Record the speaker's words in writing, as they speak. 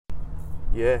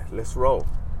Yeah, let's roll.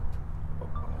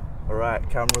 All right,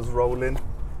 camera's rolling.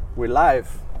 We're live.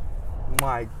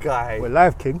 My guy. We're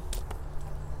live, King.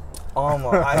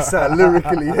 Armour, I sound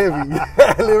lyrically heavy,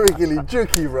 lyrically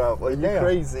jukey, bro. Are you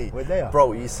crazy? We're there.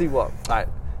 Bro, you see what? Like,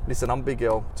 listen, I'm Big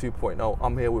L 2.0.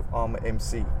 I'm here with Armour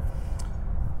MC.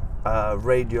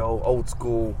 Radio, old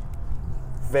school,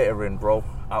 veteran, bro.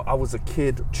 I was a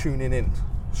kid tuning in,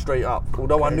 straight up.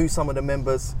 Although I knew some of the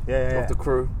members of the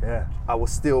crew, I was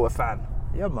still a fan.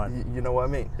 Yeah, man. You know what I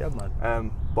mean? Yeah,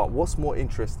 man. But what's more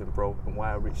interesting, bro, and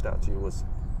why I reached out to you was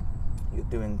you're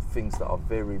doing things that are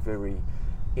very, very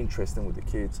interesting with the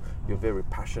kids. You're very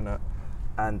passionate,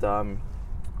 and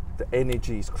the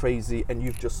energy is crazy. And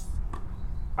you've just,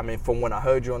 I mean, from when I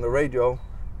heard you on the radio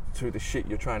to the shit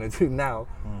you're trying to do now,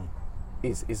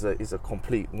 is a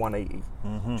complete 180.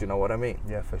 Do you know what I mean?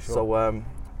 Yeah, for sure. So,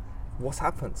 what's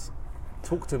happened?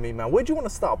 Talk to me, man. Where do you want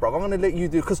to start, bro? I'm gonna let you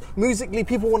do, because musically,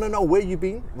 people want to know where you've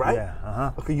been, right?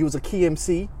 Yeah. Okay, you was a key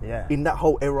MC in that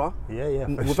whole era. Yeah.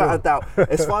 Without a doubt.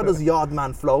 As far as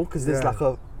Yardman flow, because there's like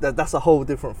that's a whole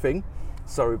different thing.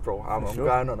 Sorry, bro. I'm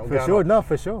going on.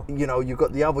 For sure. You know, you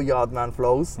got the other Yardman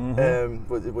flows,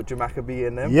 with Jamaica B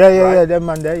and them. Yeah, them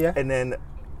man there, yeah. And then,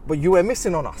 but you were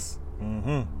missing on us.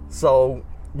 So,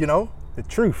 you know. The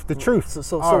truth.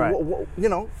 So right. You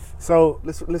know. So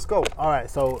let's go. All right.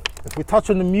 So if we touch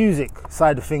on the music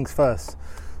side of things first,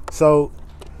 so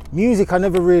music, I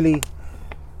weren't really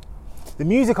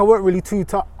too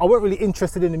tough. I weren't really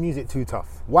interested in the music too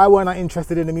tough. Why weren't I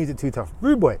interested in the music too tough?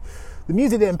 Rude boy, the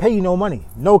music didn't pay you no money,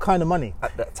 no kind of money.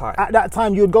 At that time. At that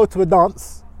time, you would go to a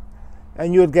dance,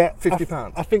 and you would get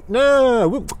 £50. I think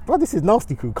no. Well, this is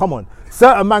Nasty Crew. Come on,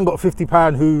 certain man got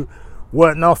 £50 who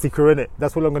weren't Nasty Crew in it.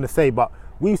 That's what I'm going to say. But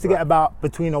we used to get about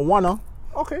between a £1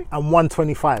 and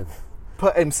 £1.25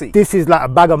 per MC. This is like a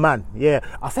bag of man. Yeah,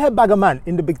 I say a bag of man.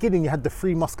 In the beginning, you had the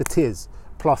Three Musketeers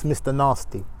plus Mr.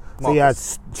 Nasty. So you had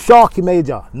Sharky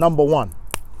Major, number 1.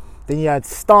 Then you had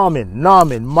Starmin,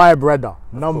 Narmin, My Brother,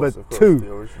 number 2.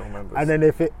 The original members. And then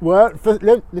if it weren't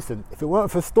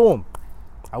for Storm,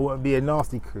 I wouldn't be a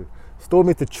Nasty Crew. Storm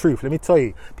is the truth. Let me tell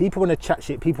you, people want to chat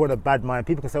shit, people want a bad mind,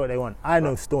 people can say what they want. I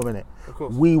know Storm in it. Of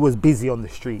course. We was busy on the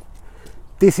street.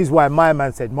 This is why my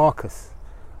man said, Marcus,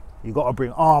 you got to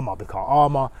bring Armour, because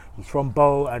Armour, he's from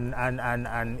Bow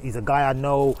and he's a guy I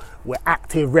know. We're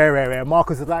active, rare.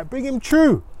 Marcus is like, bring him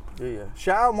true. Yeah.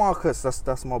 Shout out Marcus.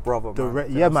 That's my brother,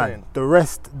 man. Man. The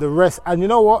rest. And you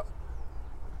know what?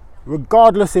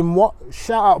 Regardless in what,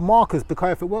 shout out Marcus,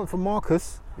 because if it weren't for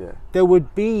Marcus, there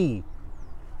would be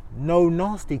no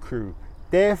Nasty Crew.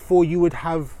 Therefore, you would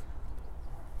have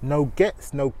no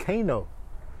Gets, no Kano.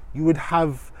 You would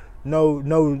have no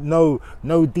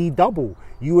D Double.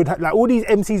 You would have like all these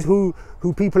MCs who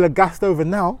people are gassed over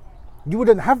now. You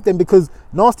wouldn't have them because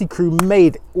Nasty Crew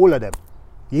made all of them.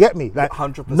 You get me? Like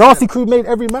 100%. Nasty Crew made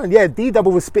every man. Yeah, D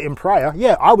Double was spitting prior.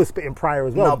 Yeah, I was spitting prior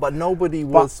as well. No, but nobody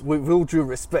was, with all due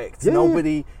respect,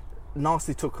 nobody.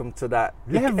 Nasty took them to that,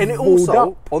 and it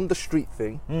also on the street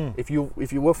thing. If you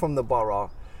were from the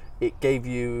borough, it gave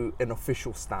you an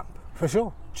official stamp. For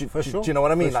sure. Do you know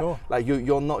what I mean? Like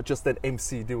you're not just an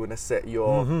MC doing a set.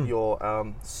 You're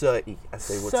certy, as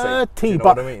they would say. Do you know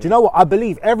what I mean? Do you know what? I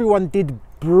believe everyone did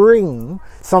bring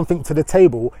something to the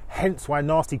table. Hence why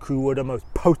Nasty Crew were the most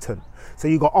potent. So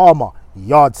you got Armour,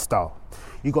 Yard Style.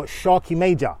 You got Sharky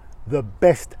Major, the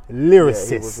best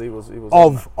lyricist he was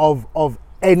of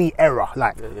any era,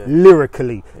 like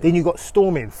lyrically. Then you got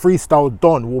Stormin, Freestyle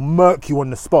Don, will murk you on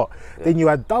the spot. Then you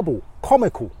had Double,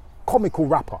 comical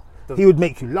rapper. He would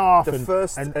make you laugh. The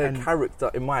first character,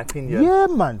 in my opinion. Yeah,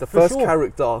 man. The first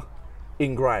character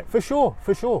in grime. For sure.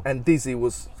 And Dizzy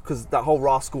was, because that whole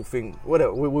Rascal thing,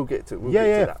 whatever, we'll get to. We'll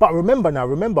get to that. But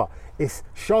remember, it's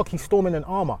Sharky, Stormin and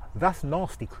Armour. That's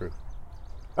Nasty Crew.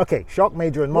 Okay, Shark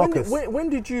Major and Marcus. When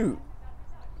did you...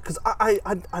 Because I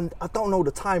don't know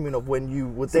the timing of when you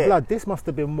were there. Blood, this must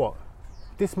have been what?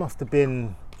 This must have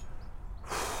been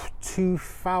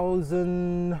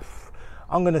 2000.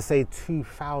 I'm gonna say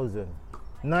 2000,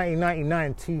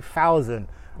 1999, 2000.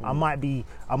 I might be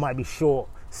short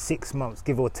 6 months,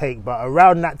 give or take, but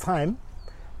around that time,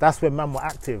 that's when man were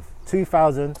active.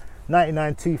 2000,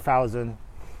 99, 2000.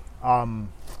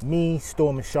 Me,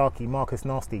 Storm and Sharky, Marcus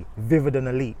Nasty, Vivid and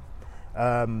Elite,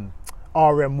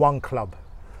 RM1 Club.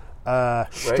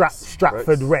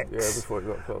 Stratford Rex, before it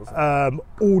got closed.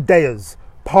 All Dayers,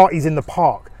 Parties in the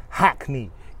Park, Hackney,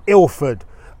 Ilford,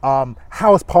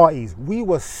 house parties. We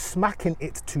were smacking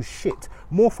it to shit.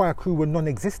 More Fire Crew were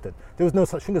non-existent. There was no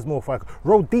such thing as More Fire Crew.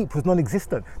 Roll Deep was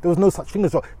non-existent. There was no such thing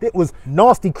as it was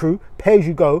Nasty Crew, Pay As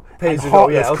You Go, and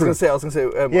Heartless Crew. I was gonna say,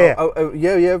 yeah.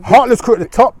 Heartless Crew at the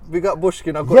top. We got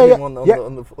Bushkin. I got him on the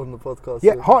podcast.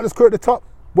 Yeah, Heartless Crew at the top.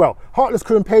 Well, Heartless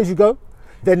Crew and Pay As You Go.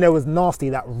 Then there was Nasty,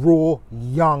 that raw,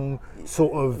 young,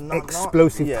 sort of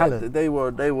explosive talent. They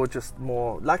were just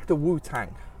more like the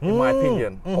Wu-Tang. In my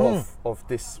opinion, of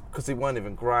this, because it weren't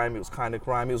even grime, it was kind of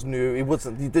grime, it was new, it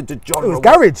wasn't the genre. It was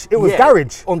garage. It was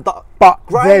garage. But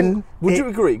grime, then would you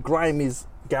agree? Grime is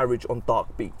garage on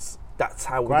dark beats. That's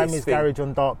how grime is garage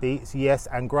on dark beats. Yes,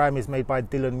 and grime is made by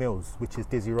Dylan Mills, which is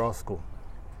Dizzy Rascal.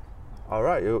 All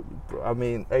right, I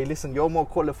mean, hey, listen, you're more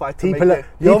qualified to make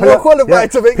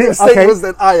these statements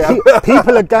than I am.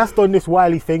 People are gassed on this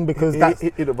Wiley thing because that's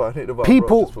hit about,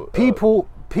 people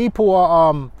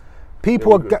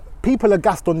are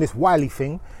gassed on this Wiley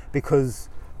thing because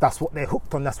that's what they're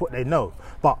hooked on, that's what they know.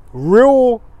 But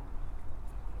real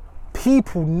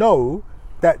people know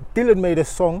that Dylan made a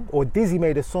song, or Dizzy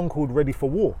made a song called Ready for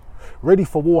War. Ready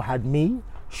for War had me,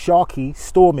 Sharky,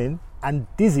 Stormin, and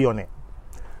Dizzy on it.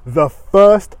 The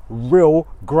first real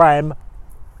grime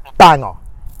banger.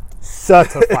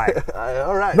 Certified.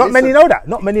 All right. Not many know that.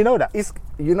 It's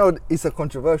a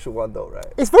controversial one though, right?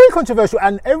 It's very controversial,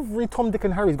 and every Tom, Dick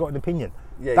and Harry's got an opinion.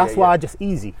 That's why I just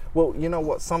easy. Well, you know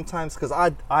what? Sometimes, because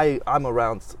I'm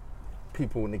around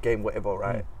people in the game, whatever,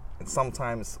 right? And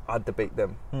sometimes I debate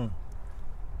them.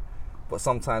 But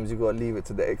sometimes you gotta leave it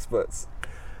to the experts.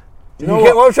 You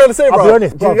get what I'm trying to say, bro? I'll be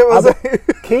honest, bro.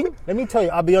 King, let me tell you,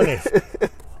 I'll be honest.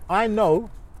 I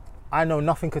know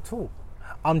nothing at all.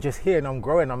 I'm just here and I'm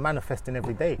growing, I'm manifesting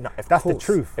every day. No, that's the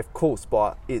truth. Of course,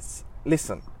 but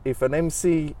listen, if an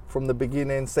MC from the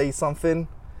beginning says something,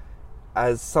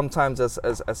 sometimes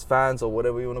as fans or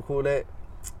whatever you want to call it,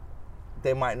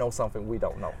 they might know something we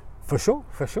don't know. For sure.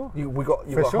 You got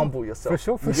to humble yourself.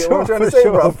 For sure. What I'm trying to say,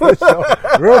 bro? For sure.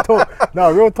 Real talk. No,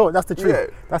 real talk. That's the truth.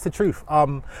 Yeah. That's the truth.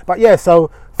 But yeah,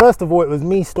 so first of all, it was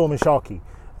me, Storm and Sharky,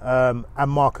 and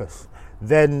Marcus.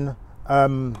 Then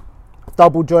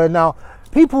Double joined. Now,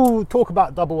 people talk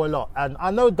about Double a lot, and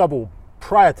I know Double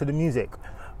prior to the music.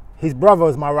 His brother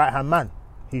is my right-hand man.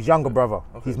 His younger brother.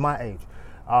 Okay. He's my age.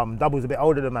 Double's a bit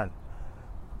older than man.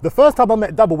 The first time I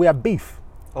met Double, we had beef.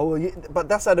 Oh, yeah, but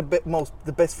that's how the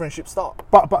best friendship start.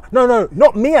 But no,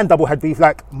 not me and Double had beef.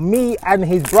 Like, me and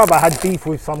his brother had beef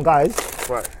with some guys.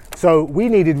 Right. So we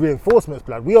needed reinforcements,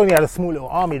 blood. We only had a small little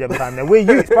army them time then. We're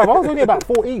youths, bruv. I was only about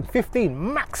 14,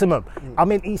 15 maximum.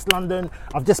 I'm in East London.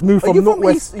 I've just moved from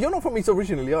Northwest. You're not from East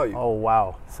originally, are you? Oh,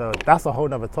 wow. So that's a whole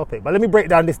nother topic. But let me break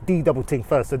down this D-Double thing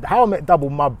first. So how I met Double,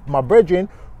 my brethren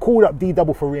called up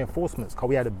D-Double for reinforcements because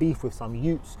we had a beef with some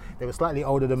youths. They were slightly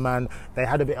older than man. They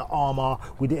had a bit of armour.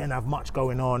 We didn't have much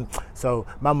going on. So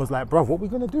man was like, bruv, what we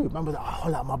going to do? Man was like, oh,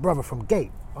 like my brother from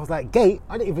Gate. I was like, Gate?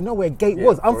 I didn't even know where Gate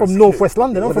was. I'm from Northwest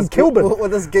London. I'm from Kilburn.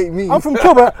 What does Gate mean? I'm from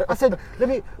Kilburn. I said,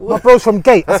 my bro's from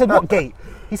Gate. I said, what Gate?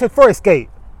 He said, Forest Gate.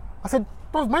 I said,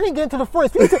 bruv, man ain't getting to the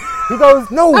forest. He goes,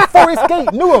 no, Forest Gate,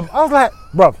 Newham. I was like,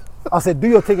 bruv. I said, do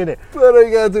your thing in it. He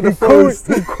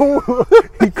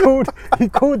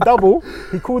called Double.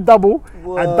 He called Double.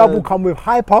 What? And Double come with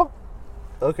Hyper,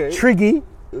 Triggy,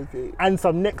 and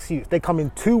some next youth. They come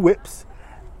in 2 whips.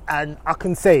 And I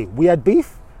can say, we had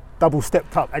beef. Double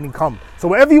stepped up and he come. So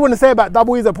whatever you want to say about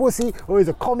Double, he's a pussy, or he's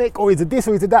a comic, or he's a this,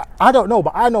 or he's a that, I don't know.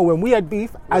 But I know when we had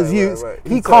beef as youths,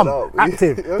 he come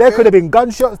active. Okay. There could have been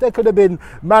gunshots, there could have been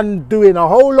man doing a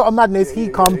whole lot of madness. He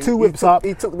come, 2 whips up.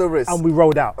 He took the risk. And we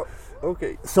rolled out.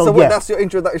 Okay. So that's your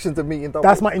introduction to meeting Double?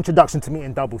 That's my introduction to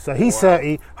meeting Double. So he's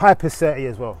 30, Hyper's 30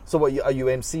 as well. So what, are you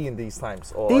MCing these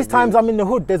times? Or these times I'm in the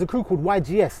hood. There's a crew called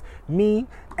YGS. Me,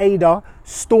 Ada,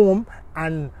 Storm,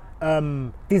 and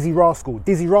Dizzy Rascal.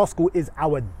 Dizzy Rascal is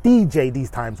our DJ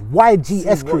these times.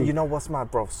 YGS crew. You know what's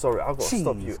mad, bro? Sorry, I've got to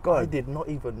stop you. I did not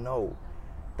even know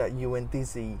that you and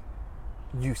Dizzy,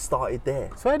 you started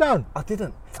there. Swear down. I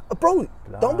didn't. Bro,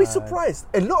 don't be surprised.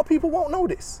 A lot of people won't know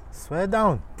this. Swear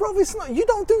down. Bro, it's not, you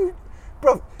don't do,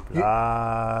 bro.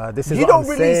 This is you what don't I'm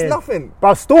release saying. Nothing.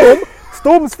 Bro,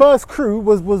 Storm's first crew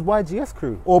was YGS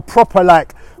crew. Or proper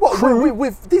like crew.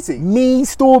 With Dizzy? Me,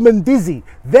 Storm and Dizzy.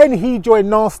 Then he joined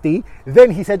Nasty.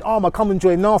 Then he said, Arma, come and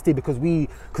join Nasty because they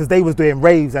was doing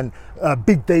raves and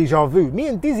Big Deja Vu. Me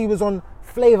and Dizzy was on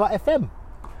Flavor FM.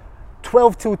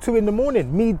 12 till 2 in the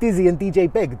morning. Me, Dizzy and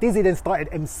DJ Beg. Dizzy then started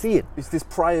MCing. Is this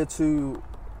prior to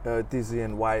Dizzy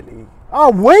and Wiley? Oh,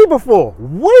 way before,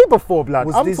 blood.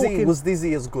 Was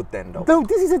Dizzy as good then, though? No,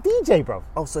 Dizzy's a DJ, bro.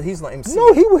 Oh, so he's not MC?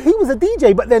 No, he was a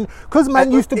DJ, but then because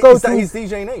man used to go to his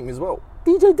DJ name as well.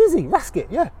 DJ Dizzy, Rasket,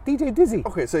 yeah, DJ Dizzy.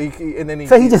 Okay, so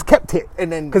he just kept it,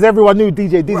 and then because everyone knew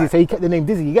DJ Dizzy, right. so he kept the name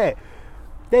Dizzy. You get it?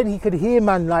 Then he could hear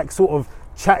man like sort of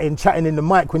chatting in the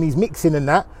mic when he's mixing and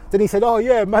that. Then he said, "Oh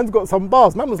yeah, man's got some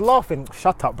bars." Man was laughing.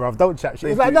 Shut up, bruv, don't chat shit.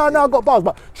 He's like, "No, I got bars."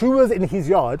 But True was in his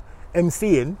yard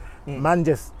MCing. Man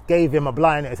just gave him a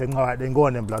blind and said, "All right, then go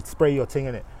on then, blood, spray your thing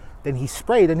in it." Then he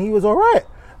sprayed and he was all right.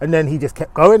 And then he just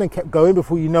kept going and kept going.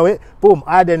 Before you know it, boom,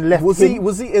 I then left him.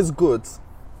 Was he as good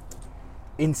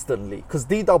instantly? Because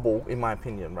D-Double, in my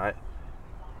opinion, right,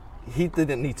 he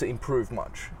didn't need to improve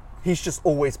much. He's just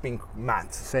always been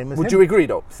mad. Same as Would him. you agree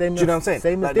though? Same. Do you know what I'm saying?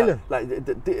 Same as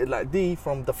Dylan. Like D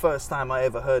from the first time I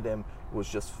ever heard him was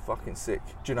just fucking sick.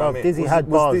 Do you know what I mean? Dizzy had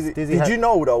bars. Did you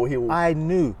know though I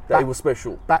knew that he was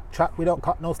special? Back track, we don't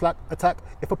cut, no slack, attack.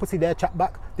 If a pussy there, chat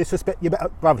back. Disrespect, you better,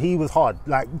 bruv. He was hard,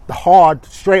 like hard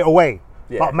straight away.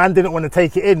 Yeah. But man didn't want to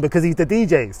take it in because he's the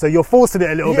DJ. So you're forcing it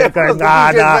a little bit, going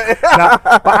nah.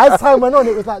 But as time went on,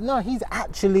 it was like, no, he's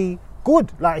actually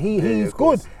good. Like he's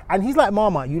good. And he's like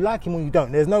Mama, you like him or you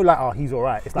don't. There's no like, oh, he's all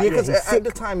right. It's like, because at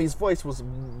the time his voice was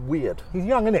weird. He's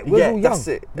young, innit? We're all young. That's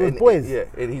it. We're boys. Yeah,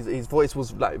 and his voice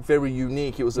was like very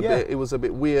unique. It was a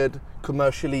bit weird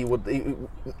commercially.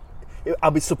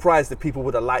 I'd be surprised if people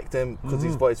would have liked him because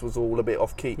his voice was all a bit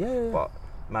off key. Yeah. But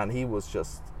man, he was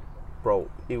just, bro,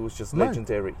 he was just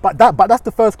legendary. But that's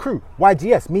the first crew.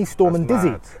 YGS, me, Storm, and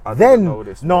Dizzy.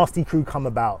 Then Nasty Crew come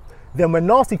about. Then when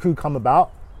Nasty Crew come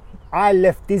about, I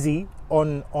left Dizzy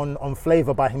on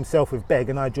Flavor by himself with Beg,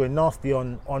 and I joined Nasty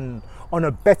on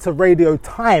a better radio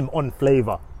time on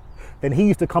Flavor. Then he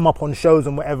used to come up on shows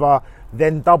and whatever.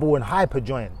 Then Double and Hyper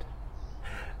joined.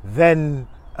 Then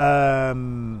there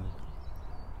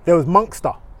was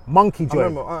Monkey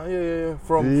joined. I remember,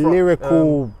 from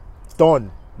Lyrical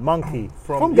Don Monkey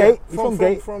from Gate. From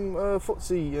Gate. From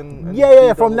Footsie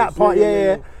and from that part.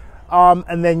 Yeah.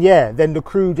 And then the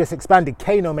crew just expanded.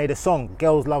 Kano made a song,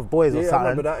 "Girls Love Boys" or something. I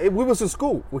remember that. We was in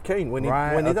school with Kane when he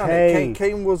done it.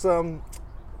 Kane was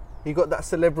he got that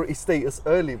celebrity status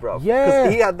early, bro. Yeah,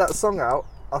 because he had that song out.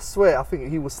 I swear, I think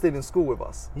he was still in school with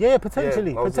us. Yeah,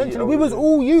 potentially. We was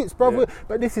all youths, bro. Yeah.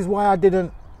 But this is why I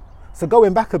didn't. So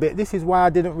going back a bit, this is why I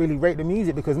didn't really rate the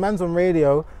music, because man's on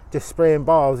radio just spraying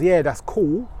bars. Yeah, that's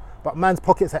cool, but man's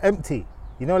pockets are empty.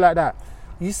 You know, like that.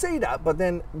 You say that, but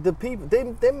then the people,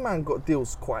 them man got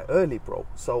deals quite early, bro.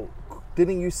 So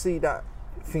didn't you see that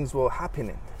things were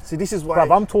happening? See, this is why.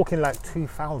 Bruv, I'm talking like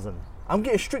 2000. I'm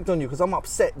getting strict on you because I'm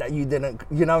upset that you didn't.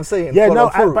 You know what I'm saying? Yeah, no,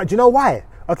 but do you know why?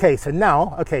 Okay, so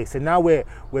now we're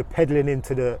peddling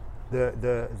into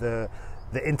the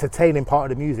entertaining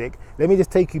part of the music. Let me just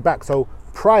take you back. So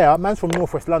prior, man's from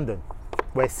Northwest London,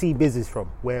 where C-Biz is from,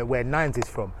 where Nines is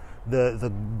from,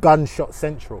 the gunshot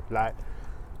central, like.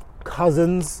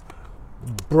 Cousins,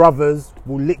 brothers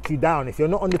will lick you down. If you're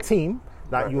not on the team,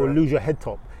 you'll lose your head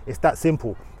top. It's that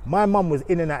simple. My mum was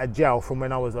in and out of jail from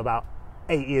when I was about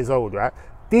 8 years old, right?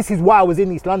 This is why I was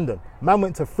in East London. Man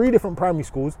went to 3 different primary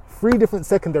schools, 3 different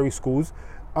secondary schools.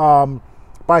 By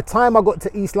the time I got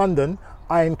to East London,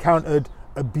 I encountered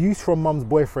abuse from mum's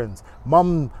boyfriends.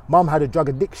 Mum had a drug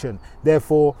addiction.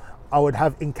 Therefore, I would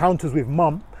have encounters with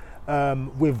mum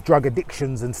with drug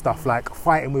addictions and stuff, like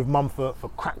fighting with mum for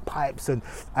crack pipes and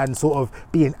sort of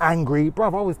being angry.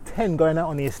 Bruv, I was 10 going out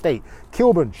on the estate.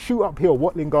 Kilburn, shoot up hill,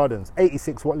 Watling Gardens,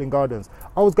 86 Watling Gardens.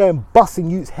 I was going busting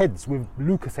youths' heads with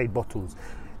Lucasade bottles.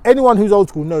 Anyone who's old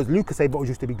school knows Lucasade bottles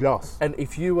used to be glass. And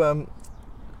if you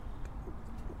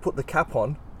put the cap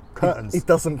on, curtains. It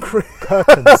doesn't creep.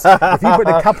 Curtains. If you put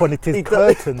the cap on, it is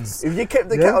curtains. If you kept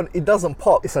the cap on, it doesn't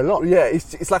pop. It's a lot. Yeah,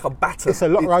 it's like a baton. It's a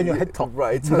lot around your head top.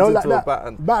 Right, it turns into a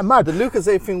baton. Mad. The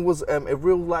Lucasade thing was a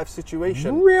real life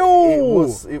situation.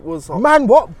 It was. Man,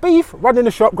 what? Beef? Run in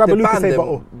the shop, grab a Lucasade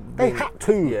bottle. They had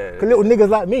to. Yeah. Little niggas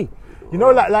like me. You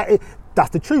know, like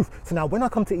that's the truth. So now when I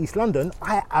come to East London,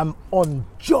 I am on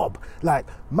job. Like,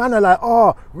 man are like,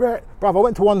 bruv, I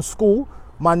went to one school,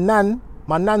 my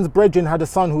nan's brethren had a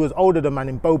son who was older than man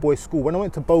in Bowboy school. When I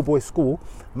went to Bowboy school,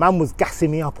 man was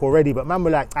gassing me up already, but man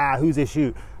were like, who's this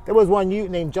you? There was one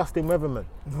youth named Justin Weatherman.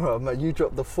 Bro, man, you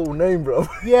dropped the full name, bro.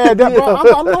 Yeah, bro,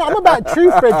 I'm about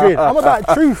truth, brethren. I'm about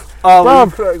truth.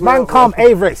 Bruv, man calm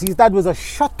Averex. His dad was a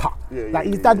shutter.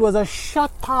 His dad was a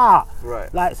shutter.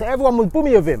 Right. Like, so everyone was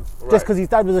boomy of him. Just because his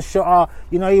dad was a shutter,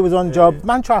 you know, he was on job. Yeah.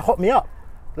 Man tried to hot me up.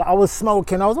 Like, I was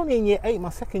smoking. I was only in year 8, my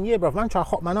second year, bruv. Man tried to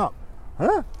hot man up.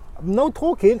 Huh? No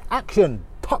talking, action.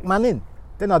 Tuck man in.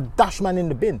 Then I dash man in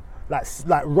the bin. Like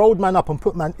rolled man up and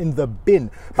put man in the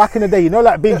bin. Back in the day, you know,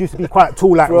 like bins used to be quite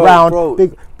tall, like round,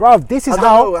 big. Bruv, this is I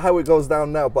don't know how it goes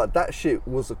down now, but that shit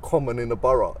was common in the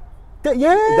borough.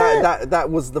 That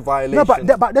was the violation.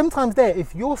 No, but them times there,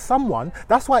 if you're someone,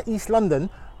 that's why East London,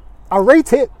 I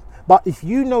rate it. But if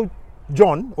you know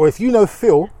John or if you know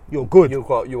Phil, you're good. You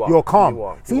are. You're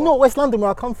calm. See, not West London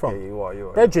where I come from. Yeah, you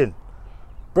are.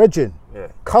 Brethren. Yeah.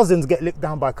 Cousins get licked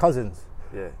down by cousins.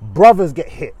 Yeah. Brothers get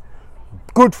hit.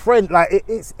 Good friend, like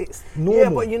it's normal. Yeah,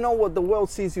 but you know what? The world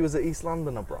sees you as an East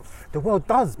Londoner, bro. The world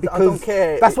does, because I don't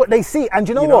care. That's what they see. And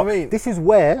you know what? I mean? This is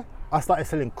where I started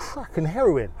selling crack and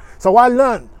heroin. So I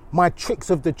learned my tricks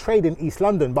of the trade in East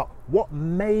London. But what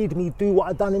made me do what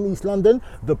I done in East London?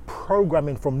 The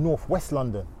programming from North West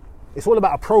London. It's all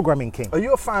about a programming, king. Are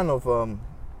you a fan of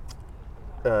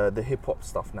the hip hop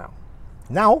stuff now?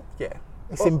 Now? Yeah.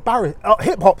 It's embarrassing.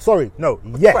 Hip hop, sorry. No,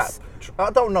 yes. Trap. I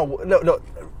don't know. Look.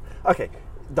 Okay,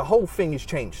 the whole thing has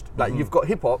changed. Like, you've got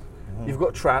hip hop, you've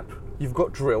got trap, you've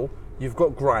got drill, you've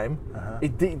got grime.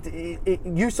 It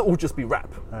used to all just be rap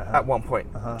at one point.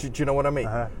 Do you know what I mean?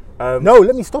 No,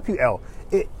 let me stop you, El.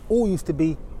 It all used to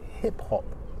be hip hop.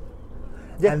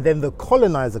 Yeah. And then the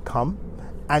colonizer come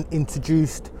and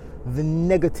introduced the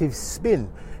negative spin.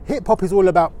 Hip hop is all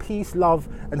about peace, love,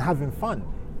 and having fun.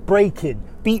 Breaking,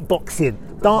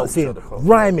 beatboxing, dancing,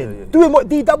 rhyming, doing what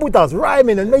D-Double does,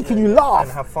 rhyming and making you laugh.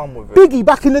 And have fun with it. Biggie,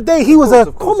 back in the day, he was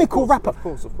a comical rapper. Of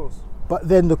course. But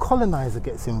then the colonizer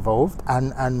gets involved,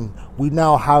 and we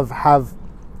now have,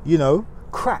 you know,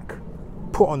 crack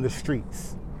put on the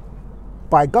streets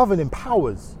by governing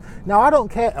powers. Now, I don't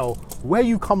care, El, where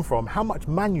you come from, how much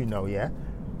man you know, yeah?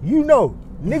 You know,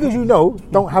 niggas you know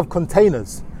don't have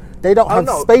containers. They don't have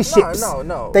spaceships.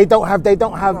 No. They don't have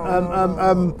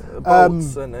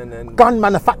boats and gun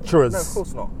manufacturers. No, of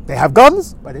course not. They have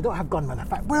guns, but they don't have gun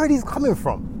manufacturers. Where are these coming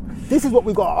from? This is what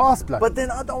we got to ask, blood. But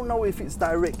then I don't know if it's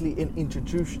directly an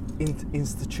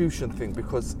institution thing,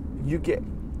 because you get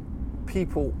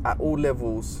people at all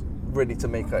levels ready to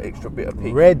make an extra bit of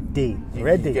pee. Ready.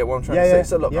 You get what I'm trying to say?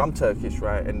 So look, I'm Turkish,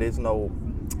 right? And there's no...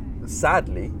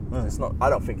 Sadly, it's not. I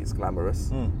don't think it's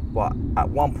glamorous. But at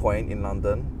one point in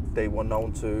London, they were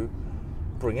known to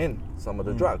bring in some of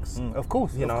the drugs. Of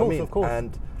course, you know what I mean? Of course.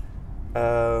 And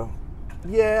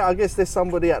I guess there's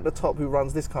somebody at the top who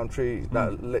runs this country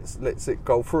that lets it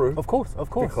go through. Of course.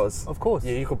 Because of course.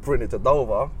 Yeah, you could bring it to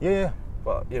Dover. Yeah.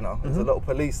 But you know, there's a lot of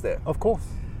police there. Of course.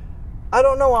 I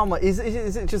don't know, Alma. Is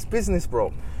it just business,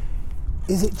 bro?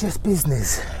 Is it just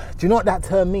business? Do you know what that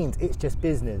term means? It's just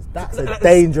business. That's a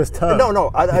dangerous term.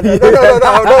 No. I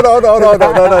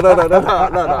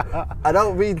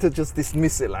don't mean to just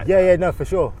dismiss it like that. Yeah, no, for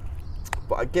sure.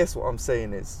 But I guess what I'm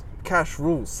saying is cash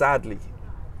rules, sadly.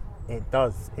 It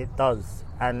does.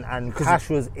 And cash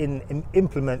was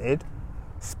implemented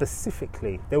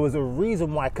specifically. There was a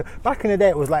reason why. Back in the day,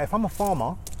 it was like, if I'm a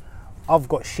farmer, I've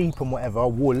got sheep and whatever,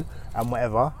 wool and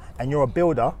whatever, and you're a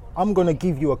builder, I'm going to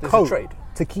give you a coat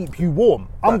to keep you warm.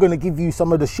 I'm going to give you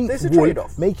some of the sheep's wool,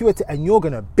 trade-off. Make you and you're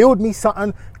going to build me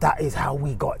something. That is how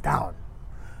we got down.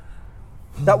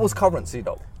 That was currency,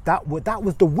 though. That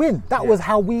was the win. That was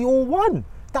how we all won.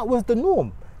 That was the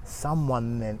norm.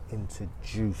 Someone then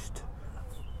introduced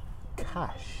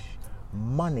cash,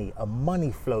 money, a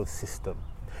money flow system.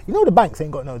 You know the banks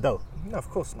ain't got no dough. No, of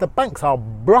course not. The banks are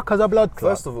broke as a blood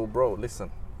clot. First of all, bro,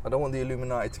 listen. I don't want the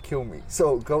Illuminati to kill me.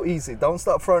 So go easy. Don't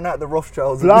start throwing out the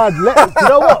Rothschilds. Blood, you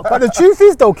know what? But the truth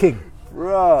is though, King.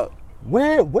 Bro.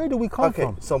 Where do we come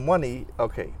from? So money,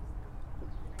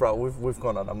 bro, we've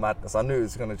gone on a madness. I knew it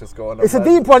was going to just go on a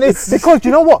deep one. It's because,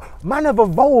 you know what? Man have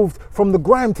evolved from the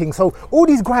grime thing. So all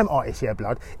these grime artists,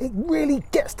 blood, it really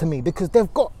gets to me because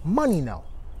they've got money now.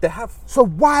 They have. So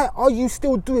why are you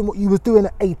still doing what you was doing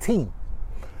at 18?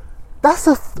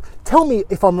 Tell me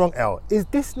if I'm wrong, El. Is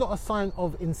this not a sign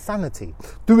of insanity?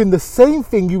 Doing the same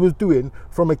thing you was doing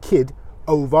from a kid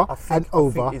over and over and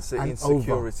over. It's an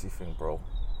insecurity thing, bro.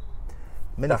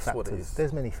 That's factors. What it is.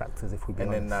 There's many factors if we be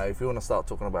honest. And then if you want to start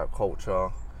talking about culture,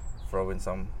 throw in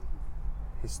some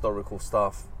historical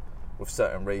stuff with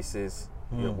certain races,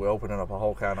 we're opening up a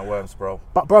whole can of worms, bro.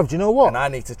 But bruv, do you know what? And I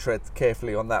need to tread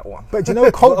carefully on that one. But do you know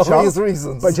culture? For obvious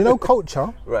reasons. But do you know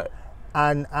culture? Right.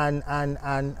 And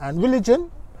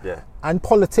religion, and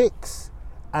politics,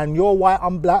 and you're white,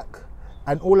 I'm black,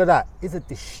 and all of that is a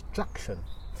distraction.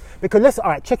 Because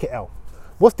check it out.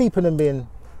 What's deeper than being?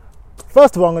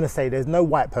 First of all, I'm going to say there's no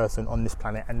white person on this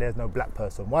planet and there's no black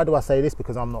person. Why do I say this?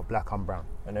 Because I'm not black, I'm brown.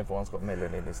 And everyone's got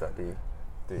melanin. Is that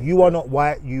you are not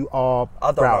white, you are brown.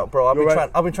 I don't know, bro.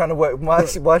 I've been trying to work my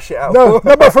shit out. No,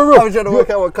 but for real. I've been trying to work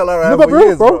out what colour I am for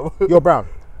years, bro. You're brown.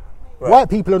 Right. White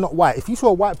people are not white. If you saw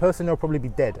a white person, they'll probably be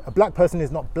dead. A black person is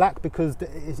not black because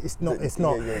it's not.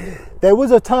 Yeah. There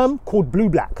was a term called blue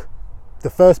black.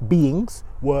 The first beings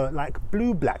were like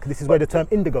blue-black. This is where the term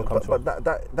indigo comes from. But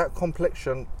that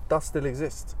complexion does still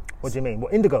exist. What do you mean?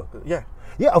 What, indigo? Yeah.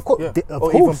 Yeah, of course. Yeah. Of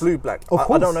or course. even blue-black.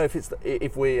 I don't know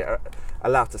if we are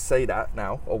allowed to say that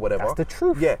now or whatever. That's the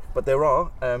truth. Yeah, but there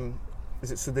are,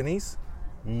 is it Sudanese?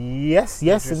 Yes,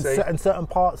 in certain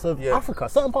parts of Africa.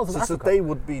 Certain parts of Africa. So they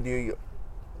would be the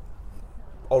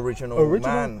original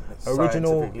man,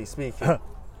 scientifically speaking.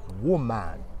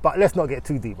 Woman. But let's not get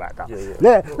too deep like that.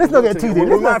 Let's not get too deep.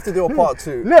 We might have to do a part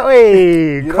 2.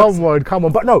 Hey, come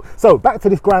on. But no, so back to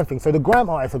this grime thing. So the grime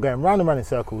artists are going round and round in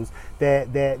circles.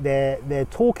 They're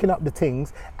talking up the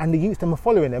things, and the youths them are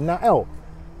following them. Now, El,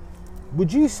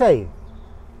 would you say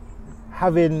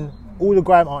having all the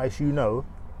grime artists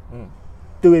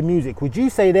doing music, would you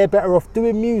say they're better off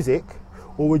doing music,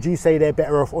 or would you say they're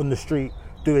better off on the street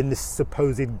doing this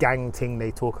supposed gang thing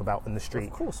they talk about on the street?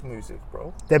 Of course, music,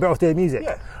 bro. They're better off doing music?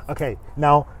 Yeah. Okay,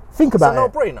 now think about it.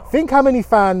 It's a no-brainer. Think how many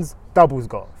fans Double's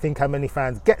got. Think how many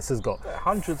fans Gets has got. Yeah,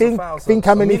 hundreds of thousands. Think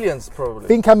how many, millions, probably.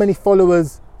 Think how many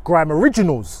followers Grime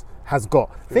Originals has got.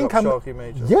 Think how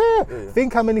Major. Yeah.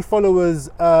 Think how many followers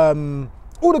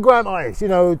all the grime artists,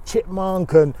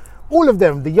 Chipmunk and all of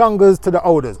them, the youngers to the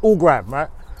olders, all grime, right?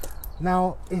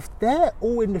 Now, if they're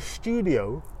all in the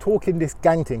studio talking this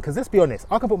gang thing, because let's be honest,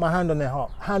 I can put my hand on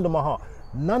my heart.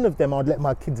 None of them I'd let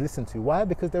my kids listen to. Why?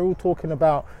 Because they're all talking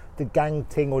about the gang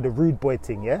thing or the rude boy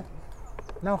thing, yeah?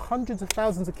 Now, hundreds of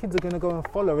thousands of kids are going to go and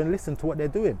follow and listen to what they're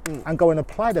doing and go and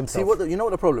apply themselves. See, you know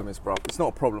what the problem is, bro? It's not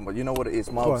a problem, but you know what it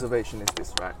is? My observation is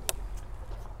this, right?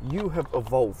 You have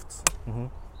evolved, to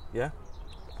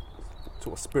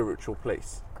a spiritual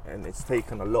place. And it's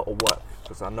taken a lot of work,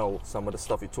 because I know some of the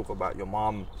stuff you talk about, your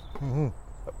mom,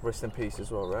 rest in peace as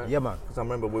well, right? Yeah, man. Because I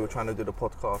remember we were trying to do the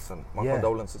podcast, and my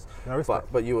condolences. No,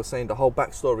 but you were saying the whole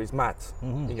backstory is mad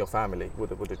in your family with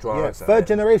the drugs. Yeah, third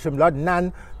generation blood,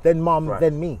 nan, then mum,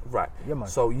 then me. Right. Yeah, man.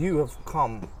 So you have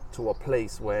come to a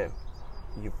place where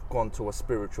you've gone to a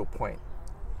spiritual point.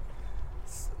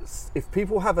 If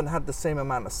people haven't had the same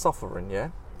amount of suffering,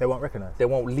 they won't recognize. They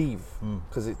won't leave,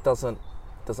 because it doesn't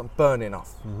burn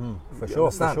enough. For sure.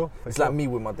 It's like me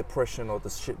with my depression or the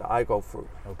shit that I go through.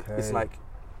 Okay. It's like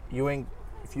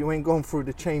if you ain't gone through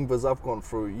the chambers I've gone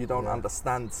through, you don't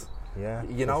understand. Yeah.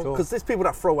 Because there's people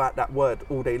that throw out that word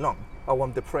all day long. Oh,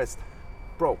 I'm depressed,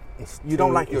 bro. You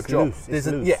don't like your job. There's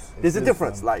a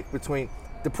difference, like between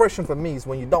depression for me is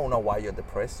when you don't know why you're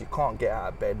depressed. You can't get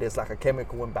out of bed. There's like a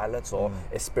chemical imbalance or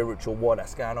a spiritual war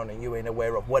that's going on and you ain't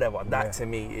aware of whatever. That to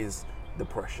me is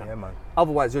depression. Yeah, man.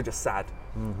 Otherwise, you're just sad.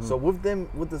 So with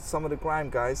some of the grime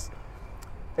guys,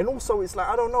 and also it's like,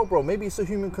 I don't know, bro. Maybe it's a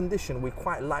human condition. We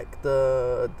quite like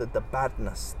the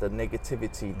badness, the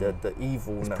negativity, the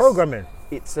evilness. It's programming.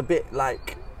 It's a bit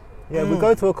like we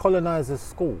go to a colonizer's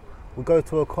school. We go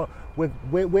to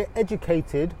we're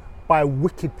educated by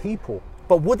wicked people.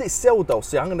 But would it sell though?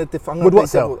 See, I'm gonna defend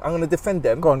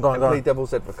them. Go on. Play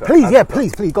devil's advocate. Please.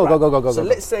 Go. So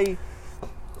let's say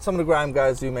some of the grime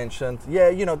guys you mentioned,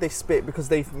 they spit because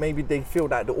they feel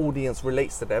that the audience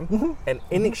relates to them, and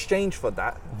in exchange for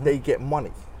that, they get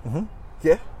money.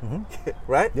 Yeah,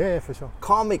 right. Yeah, for sure.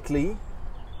 Karmically,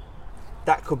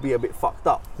 that could be a bit fucked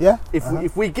up. Yeah.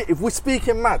 If we're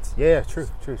speaking mad. Yeah, true.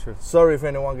 Sorry if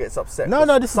anyone gets upset. No,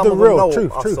 this is the real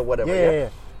truth. Or whatever. Yeah.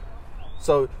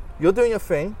 So you're doing your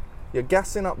thing. You're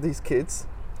gassing up these kids.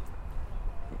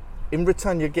 In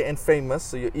return, you're getting famous,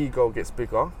 so your ego gets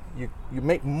bigger. You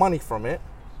make money from it,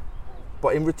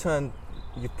 but in return,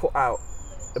 you put out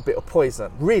a bit of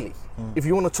poison. Really, if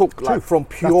you want to talk like from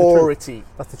purity,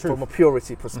 that's the truth. From a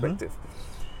purity perspective.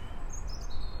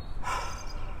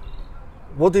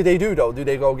 What do they do though? Do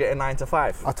they go get a 9 to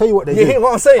 5? I'll tell you what they do. You hear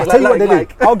what I'm saying? I'll tell you what they do.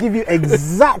 I'll give you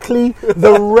exactly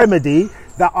the remedy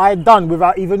that I've done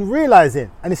without even realizing.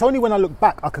 And it's only when I look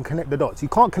back I can connect the dots. You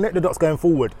can't connect the dots going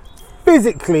forward.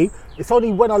 Physically, it's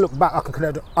only when I look back I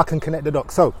can connect the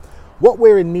dots. So, what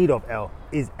we're in need of, El,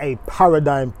 is a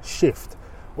paradigm shift.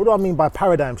 What do I mean by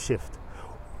paradigm shift?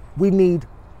 We need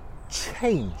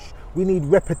change. We need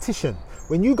repetition.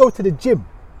 When you go to the gym,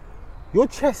 your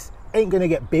chest ain't gonna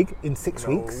get big in 6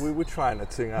 weeks. We're trying to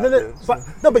think out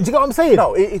but you get what I'm saying?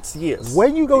 No, it's years.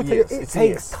 When you go to it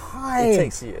takes time. It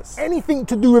takes years. Anything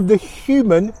to do with the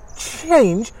human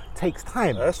change takes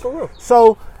time. That's for real.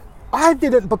 So I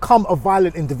didn't become a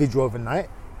violent individual overnight.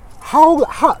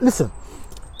 How listen,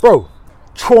 bro,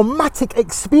 traumatic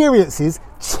experiences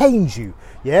change you.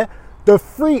 Yeah? The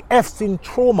 3 F's in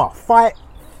trauma: fight,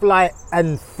 flight,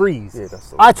 and freeze. Yeah,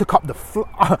 that's I took up the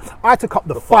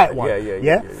fight one.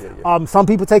 Yeah. Some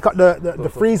people take up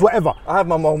the freeze, whatever. I have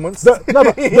my moments. The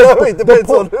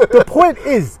point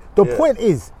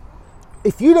is,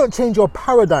 if you don't change your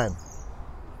paradigm,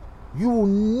 you will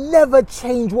never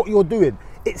change what you're doing.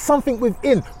 It's something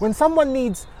within. When someone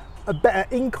needs a better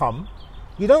income,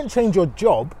 you don't change your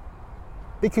job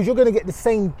because you're going to get the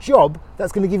same job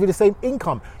that's going to give you the same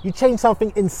income. You change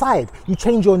something inside. You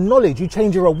change your knowledge. You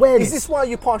change your awareness. Is this why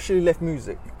you partially left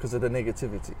music? Because of the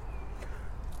negativity?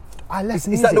 I left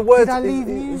music. Is that the word? Did I leave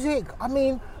music? I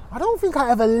mean, I don't think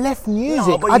I ever left music.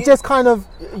 No, but I just kind of,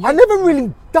 I never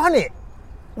really done it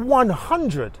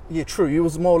 100. Yeah, true. You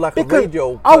was more like Because a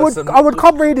radio person. I would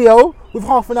come radio with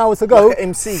half an hour to go, like an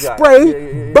MC guy.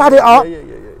 spray, bad it up, yeah.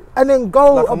 and then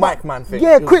go Like a mic man thing.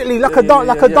 Yeah, quickly, like a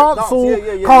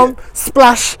dancehall, come,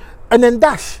 splash, and then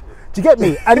dash. Do you get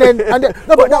me? And then no, but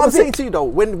but what I'm saying to you though,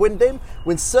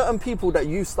 when certain people that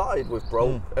you started with,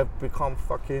 bro, have become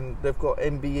fucking, they've got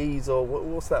MBEs or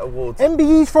what's that award?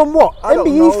 MBEs from what? I don't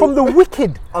MBEs know. from the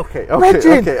wicked. Okay. How are you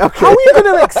going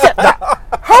to accept that?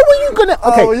 How are you going to?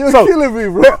 Okay, Oh, you're so, killing me,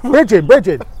 bro.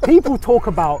 Bridget, people talk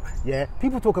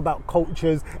about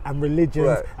cultures and religions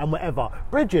Right. and whatever.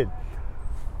 Bridget,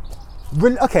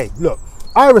 okay, look,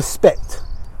 I respect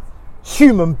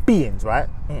human beings, right?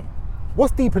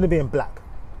 What's deeper than being black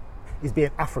is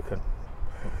being African.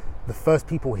 The first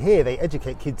people here, they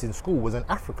educate kids in school was an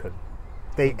African.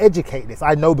 They educate this.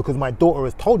 I know because my daughter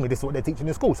has told me this is what they're teaching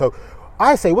in school. So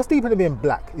I say, what's deeper than being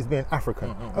black is being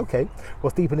African. Okay,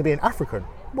 what's deeper than being African?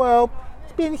 Well,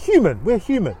 it's being human. We're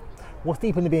human. What's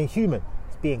deeper than being human?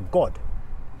 It's being God.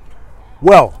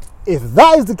 Well, if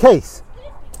that is the case,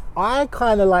 I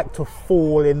kind of like to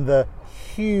fall in the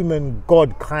human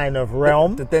God kind of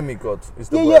realm. The demigod is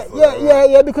the word for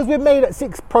it, Yeah, because we're made at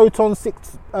 6 protons,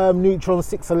 6 neutrons,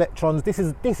 6 electrons. This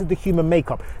is the human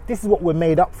makeup. This is what we're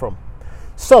made up from.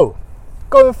 So,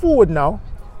 going forward now,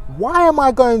 why am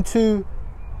I going to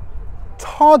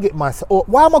target myself, or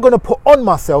why am I going to put on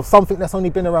myself something that's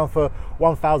only been around for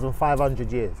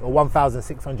 1,500 years or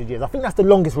 1,600 years? I think that's the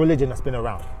longest religion that's been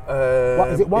around. What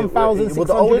is it, 1,600? Well,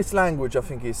 the oldest language I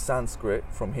think is Sanskrit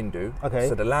from Hindu. Okay.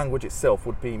 So the language itself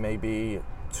would be maybe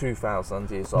 2,000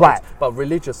 years old. Right. But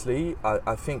religiously,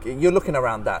 I think you're looking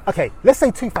around that. Okay, let's say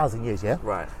 2,000 years, yeah?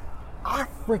 Right.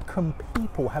 African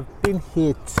people have been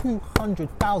here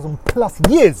 200,000 plus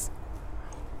years.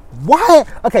 Why?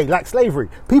 Okay, like slavery.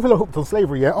 People are hooked on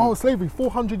slavery, yeah? Oh, slavery,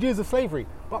 400 years of slavery.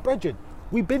 But, brethren,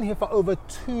 we've been here for over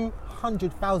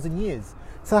 200,000 years.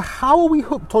 So how are we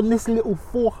hooked on this little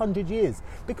 400 years?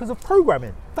 Because of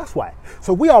programming. That's why.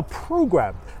 So we are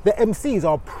programmed. The MCs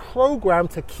are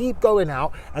programmed to keep going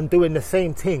out and doing the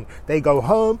same thing. They go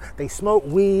home, they smoke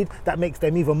weed, that makes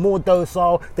them even more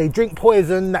docile. They drink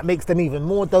poison, that makes them even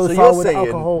more docile So you're with saying,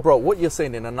 alcohol. bro, what you're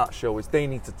saying in a nutshell is they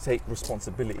need to take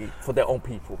responsibility for their own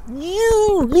people.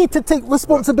 You need to take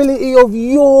responsibility of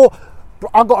your...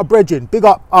 I got a brethren, big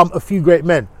up a few great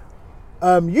men.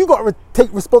 You got to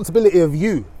take responsibility of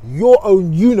your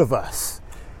own universe.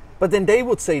 But then they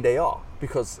would say they are,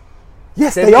 because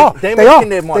yes, they're they are. They're They making are.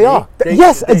 their money. They are.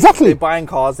 Yes, exactly. They're buying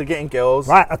cars. They're getting girls.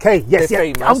 Right. Okay. Yes. They're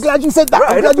Yes. famous. I'm glad you said that.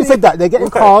 Right, I'm glad you said that. They're getting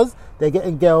okay. cars. They're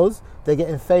getting girls. They're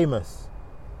getting famous.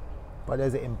 But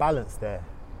there's an imbalance there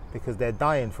because they're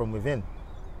dying from within,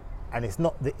 and it's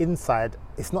not the inside.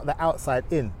 It's not the outside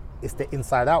in. It's the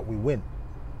inside out. We win.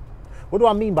 What do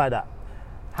I mean by that?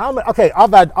 How many? Okay,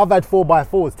 I've had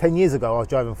 4x4s. 10 years ago, I was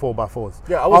driving 4x4s.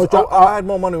 Yeah, I had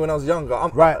more money when I was younger.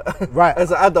 Right.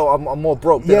 As an adult, I'm more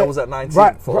broke than I was at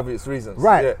 19 for obvious reasons.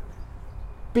 Right. Yeah.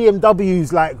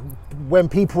 BMWs, like when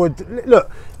people would look.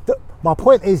 My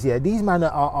point is, yeah, these men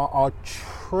are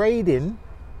trading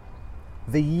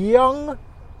the young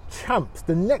champs.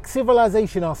 The next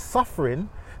civilization are suffering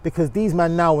because these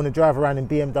men now want to drive around in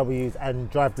BMWs and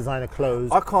drive designer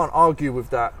clothes. I can't argue with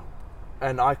that,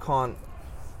 and I can't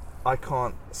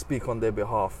speak on their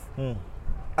behalf.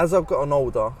 As I've gotten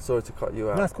older, sorry to cut you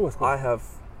out. No, it's cool.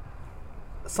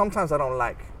 Sometimes I don't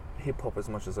like hip hop as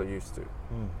much as I used to.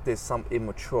 There's some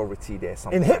immaturity there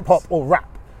sometimes. In hip hop or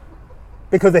rap,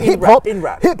 because the In hip hop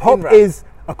rap. is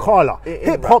a Akala.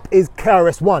 Hip hop is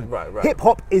KRS-One. Right. Hip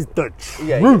hop is the truth.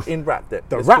 Yeah, in rap. The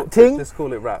rap thing. Let's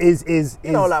call it rap. Is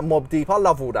you know, like Mobb Deep. I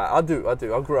love all that. I do. I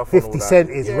grew up 50 on all that. Cent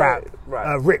is rap.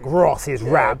 Right. Rick Ross is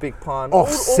rap. Big Pun.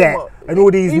 Offset and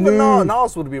all these even new.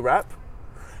 Nas would be rap.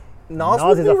 Nas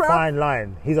is a fine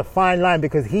line. He's a fine line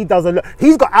because he does a lot.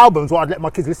 He's got albums what I'd let my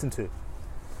kids listen to.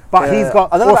 But he's got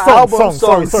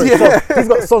songs. Sorry. He's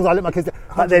got songs I let my kids.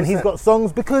 But then he's got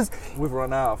songs because we've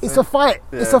run out. It's a fight.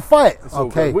 Yeah. It's a fight. It's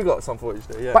okay, we got some footage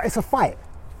there. Yeah, but it's a fight.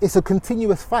 It's a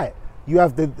continuous fight. You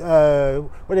have the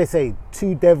what do they say?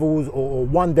 Two devils or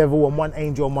one devil and one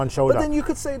angel on one shoulder. But then you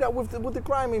could say that with the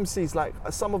grime MCs, like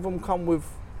some of them come with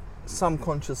some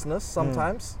consciousness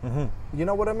sometimes. You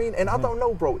know what I mean? And I don't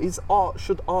know, bro.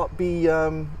 Should art be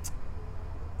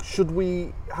should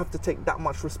we have to take that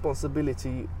much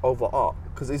responsibility over art?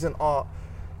 Because isn't art,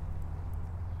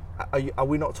 are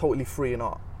we not totally free in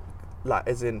art? Like,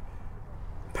 as in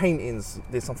paintings,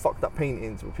 there's some fucked up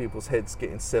paintings with people's heads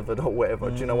getting severed or whatever.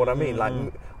 Do you know what I mean? Like,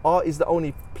 art is the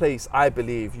only place I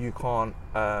believe you can't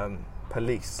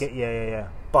police. Yeah.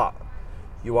 But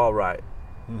you are right.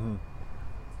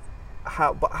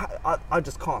 I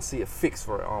just can't see a fix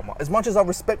for it, Armah. As much as I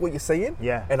respect what you're saying,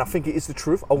 and I think it is the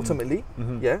truth ultimately,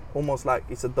 almost like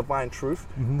it's a divine truth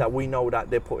that we know that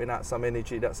they're putting out some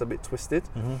energy that's a bit twisted.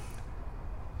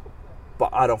 But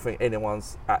I don't think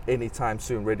anyone's at any time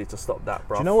soon ready to stop that,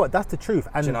 bro. Do you know what? That's the truth.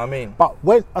 And do you know what I mean? But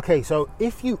so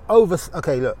if you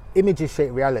look, images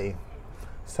shape reality.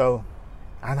 So,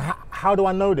 and how do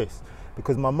I know this?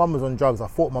 Because my mum was on drugs. I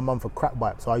fought my mum for crack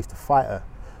wipes, so I used to fight her.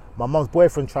 My mum's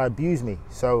boyfriend tried to abuse me,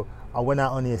 so I went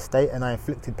out on the estate and I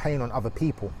inflicted pain on other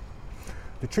people.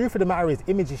 The truth of the matter is,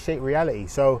 images shape reality.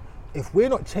 So if we're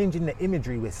not changing the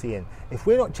imagery we're seeing, if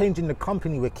we're not changing the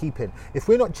company we're keeping, if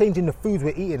we're not changing the foods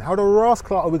we're eating, how the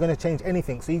rascal are we going to change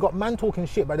anything? So you got man talking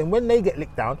shit, but then when they get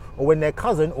licked down, or when their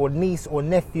cousin or niece or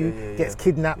nephew gets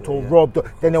kidnapped or robbed,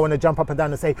 then they want to jump up and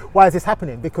down and say, why is this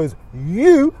happening? Because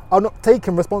you are not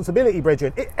taking responsibility,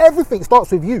 brethren. Everything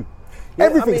starts with you.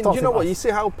 Everything starts with us. You know what? You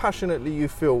see how passionately you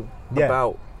feel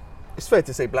about, it's fair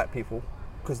to say, black people.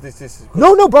 Because this is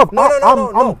no, bro.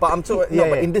 No. But I'm talking.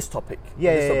 But in this topic,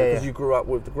 because you grew up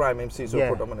with the grime MCs who are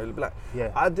predominantly black.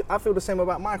 I feel the same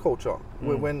about my culture.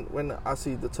 When I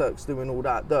see the Turks doing all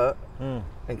that dirt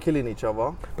and killing each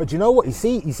other. But you know what? You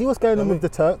see what's going on with the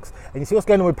Turks, and you see what's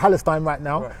going on with Palestine right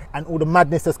now, and all the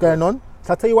madness that's going on.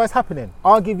 So I'll tell you why it's happening.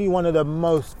 I'll give you one of the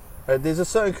most. There's a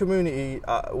certain community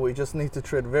we just need to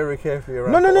tread very carefully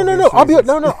around. No. I'll be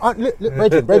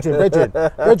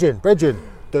Brethren.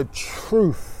 The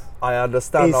truth, I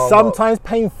understand, is sometimes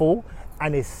painful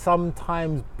and is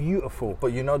sometimes beautiful.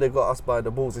 But you know they got us by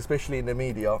the balls, especially in the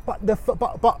media.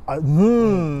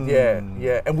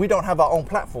 And we don't have our own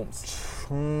platforms.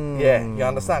 Yeah, you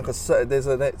understand? Because there's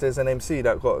an MC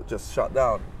that got just shut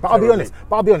down. But I'll be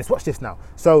honest. Watch this now.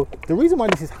 So the reason why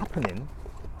this is happening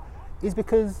is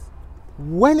because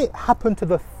when it happened to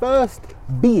the first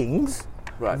beings,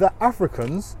 the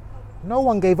Africans, no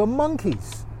one gave a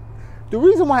monkeys. The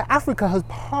reason why Africa has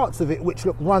parts of it which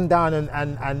look run down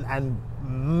and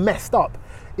messed up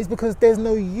is because there's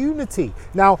no unity.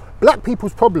 Now, black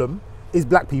people's problem is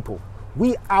black people.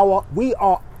 We are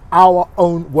our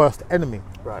own worst enemy.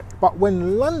 Right. But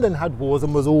when London had wars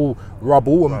and was all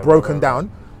rubble and broken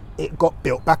down, it got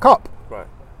built back up. Right.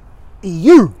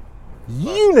 EU,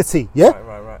 unity,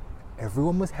 Right.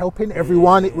 Everyone was helping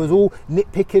everyone. It was all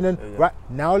nitpicking and right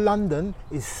now London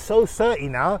is so dirty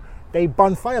now. They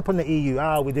bun fire upon the EU.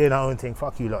 We're doing our own thing.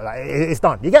 Fuck you lot. Like it's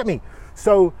done. You get me?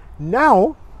 So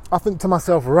now I think to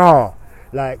myself,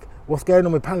 like what's going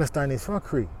on with Palestine is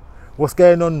fuckery. What's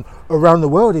going on around the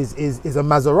world is a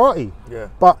Maserati. Yeah.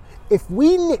 But if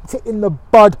we nipped it in the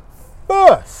bud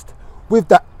first with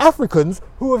the Africans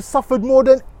who have suffered more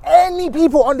than any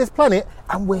people on this planet,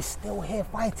 and we're still here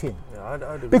fighting. Yeah, I'd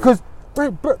agree. Because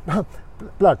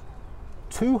blood,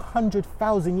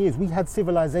 200,000 years we had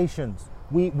civilizations.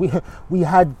 We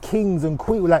had kings and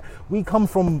queens. Like we come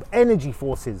from energy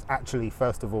forces, actually,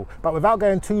 first of all. But without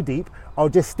going too deep, I'll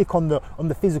just stick on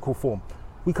the physical form.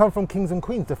 We come from kings and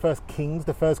queens. The first kings,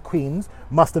 the first queens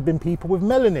must have been people with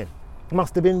melanin.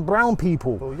 Must have been brown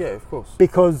people. Well, yeah, of course.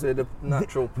 Because they're the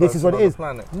natural this is what it is.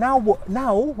 Planet. Now,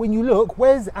 when you look,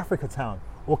 where's Africa Town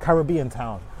or Caribbean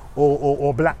Town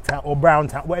or Black Town or Brown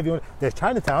Town, whatever you want? There's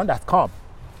Chinatown. That's calm.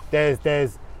 There's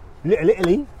Little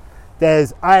Italy.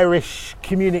 There's Irish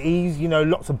communities,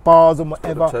 lots of bars and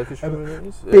whatever. Turkish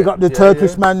communities. Big up the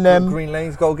Turkish man, them. Green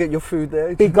Lanes, go get your food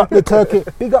there. Big up the Turkish.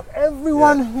 Big up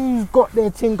everyone who's got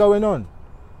their thing going on.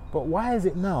 But why is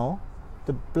it now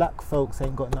the black folks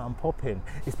ain't got nothing popping?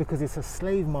 It's because it's a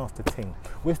slave master thing.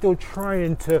 We're still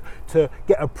trying to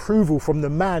get approval from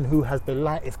the man who has the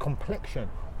lightest complexion.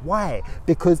 Why?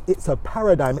 Because it's a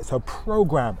paradigm, it's a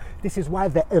program. This is why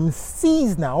the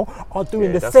MCs now are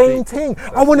doing the same thing.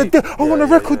 I want a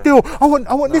record deal. I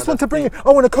want this one to bring in. I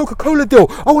want a Coca-Cola deal.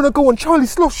 I want to go on Charlie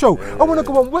Sloth show. I want to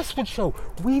go on Westwood show.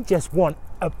 We just want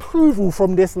approval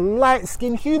from this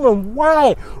light-skinned human.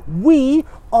 Why? We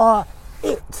are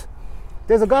it.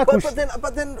 There's a guy called...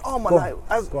 But then, oh my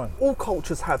God, all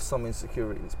cultures have some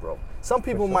insecurities, bro. Some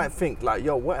people might think like,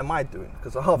 yo, what am I doing?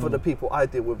 Because half of the people I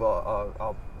deal with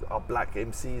are black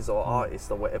MCs or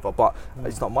artists or whatever. But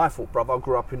it's not my fault, bro. I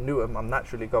grew up in Newham. I'm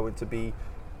naturally going to be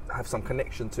have some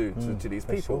connection to these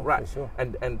people, sure, right? Sure.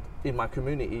 And in my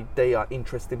community, they are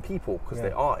interesting people because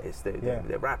they're artists,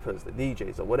 they're rappers, they're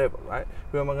DJs or whatever, right?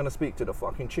 Who am I going to speak to? The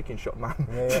fucking chicken shop man.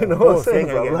 You know what I'm saying,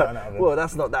 bro? Like, well,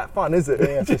 that's not that fun, is it?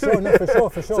 Yeah, for sure, no, for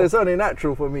sure. So it's only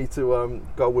natural for me to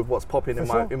go with what's popping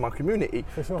in my community.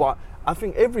 For sure. But I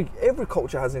think every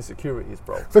culture has insecurities,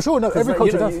 bro. For sure, no, every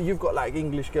culture does. You've got like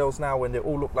English girls now when they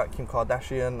all look like Kim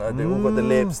Kardashian. They all got the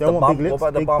lips, the bum. Big lips, what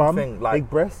about the bum thing? Like big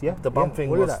breasts, yeah. The bum thing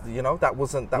was, that. that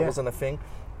wasn't a thing.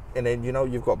 And then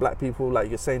you've got black people like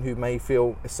you're saying who may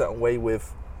feel a certain way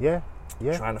with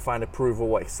trying to find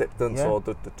approval or acceptance or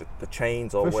the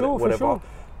chains or whatever. Sure.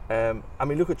 I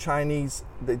mean, look at Chinese.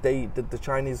 The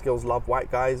Chinese girls love white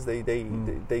guys. They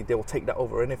will take that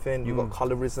over anything. You've got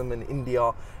colorism in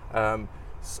India.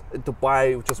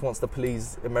 Dubai just wants to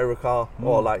please America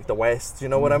or like the West. You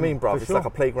know what I mean, bro? It's like a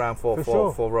playground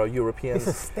for Europeans.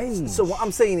 It's a stage. So what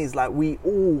I'm saying is like we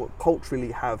all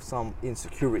culturally have some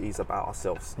insecurities about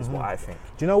ourselves. Is what I think.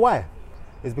 Do you know why?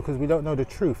 It's because we don't know the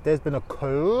truth. There's been a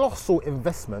colossal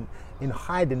investment in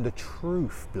hiding the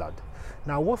truth, blood.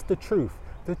 Now, what's the truth?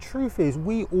 The truth is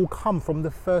we all come from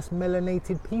the first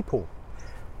melanated people.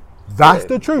 That's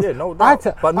the truth. Yeah, no doubt.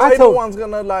 But not everyone's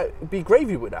gonna like be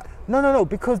gravy with that. No,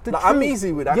 because the truth. I'm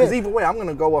easy with that because either way, I'm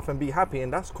gonna go off and be happy,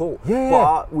 and that's cool. Yeah.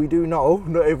 But we do know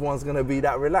not everyone's gonna be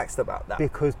that relaxed about that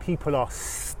because people are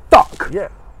stuck.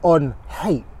 On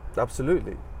hate.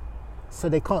 Absolutely. So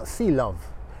they can't see love.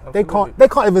 Absolutely. They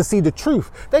can't even see the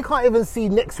truth. They can't even see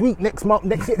next week, next month,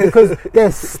 next year because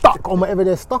they're stuck on whatever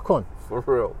they're stuck on. For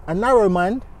real. A narrow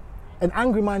mind. An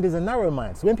angry mind is a narrow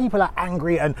mind. So when people are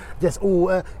angry and just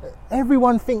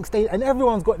everyone thinks and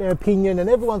everyone's got their opinion and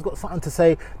everyone's got something to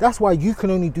say. That's why you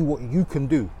can only do what you can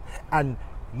do, and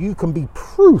you can be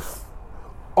proof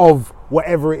of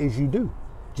whatever it is you do.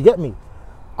 Do you get me?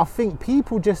 I think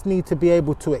people just need to be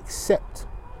able to accept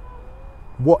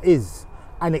what is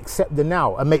and accept the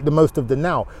now and make the most of the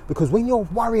now. Because when you're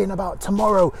worrying about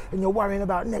tomorrow and you're worrying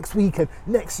about next week and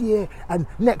next year and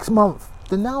next month,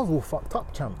 the now's all fucked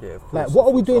up, champ. Yeah, of course. Like, what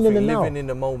are we doing in the now? Living in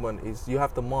the moment is, you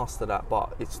have to master that,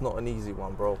 but it's not an easy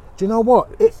one, bro. Do you know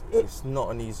what? It's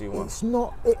not an easy one. It's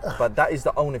not. But that is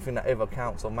the only thing that ever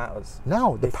counts or matters.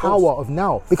 Now, the power of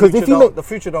now. Because if you make the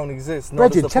future don't exist.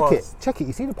 Bridget, check it.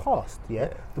 You see the past,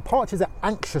 yeah? The past is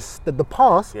anxious. The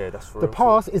past. Yeah, that's the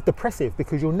past is depressive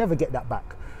because you'll never get that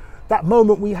back. That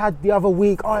moment we had the other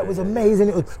week, it was amazing.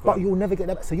 It was, but you'll never get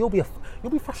that back. So you'll be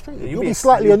frustrated. You'll be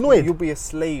slightly annoyed. You'll be a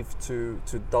slave to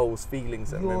those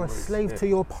feelings and memories. You're a slave to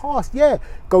your past. Yeah,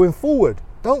 going forward.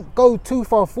 Don't go too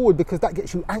far forward because that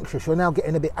gets you anxious. You're now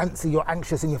getting a bit antsy. You're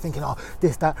anxious and you're thinking,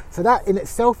 this, that. So that in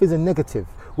itself is a negative.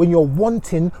 When you're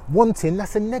wanting,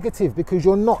 that's a negative because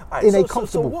you're not in a comfortable.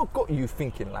 So what got you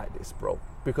thinking like this, bro?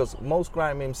 Because most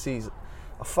grime MCs.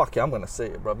 Fuck it, I'm gonna say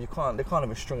it, bro. They can't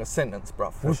even string a sentence,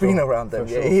 bro. We've been around them.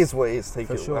 It is what it is. Take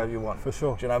it however you want. For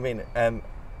sure. Do you know what I mean?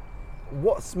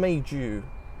 What's made you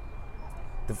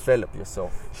develop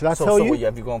yourself? Should I tell you?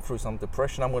 Have you gone through some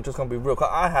depression? I'm just gonna be real.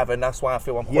 'Cause I have, and that's why I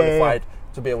feel I'm qualified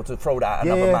to be able to throw that at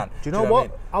another man. Do you know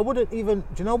what? I wouldn't even. Do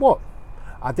you know what?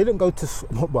 I didn't go to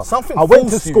something. I went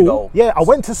to school. You, I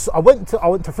went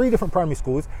to 3 different primary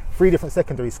schools, 3 different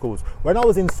secondary schools. When I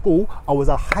was in school, I was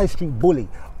a high street bully.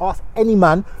 Ask any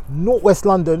man, Northwest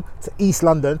London to East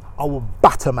London, I would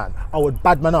batter man. I would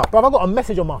bad man up. But I got a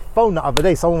message on my phone the other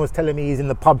day. Someone was telling me he's in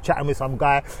the pub chatting with some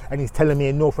guy, and he's telling me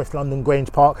in Northwest London,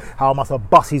 Grange Park, how I must have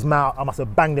bust his mouth, I must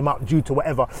have banged him up due to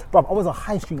whatever. Bro, I was a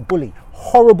high street bully,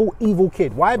 horrible, evil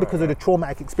kid. Why? Because of the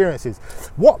traumatic experiences.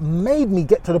 What made me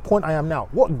get to the point I am now?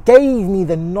 What gave me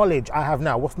the knowledge I have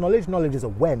now? What's knowledge? Knowledge is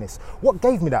awareness. What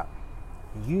gave me that?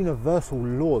 Universal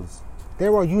laws.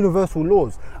 There are universal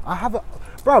laws.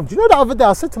 Bro, do you know the other day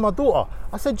I said to my daughter,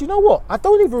 I said, you know what? I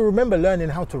don't even remember learning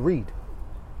how to read.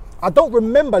 I don't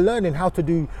remember learning how to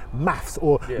do maths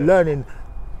or learning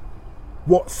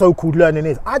what so-called learning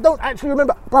is. I don't actually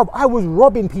remember. Bro, I was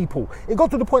robbing people. It got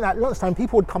to the point at lunchtime,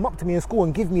 people would come up to me in school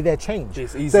and give me their change.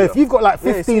 So if you've got like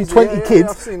 15, 20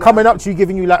 kids coming up to you,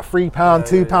 giving you like £3,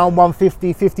 £2,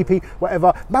 150, 50p,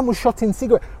 whatever, man was shotting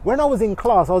cigarette. When I was in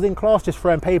class just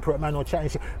throwing paper at man or chatting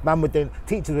shit.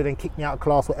 Teachers would then kick me out of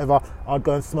class, whatever. I'd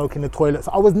go and smoke in the toilet.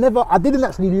 So I didn't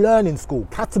actually learn in school.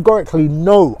 Categorically,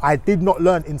 no, I did not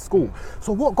learn in school.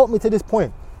 So what got me to this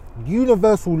point?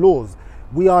 Universal laws.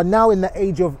 We are now in the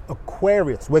age of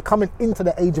Aquarius. We're coming into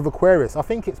the age of Aquarius. I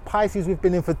think it's Pisces we've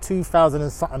been in for 2,000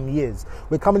 and something years.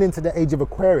 We're coming into the age of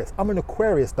Aquarius. I'm an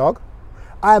Aquarius, dog.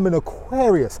 I am an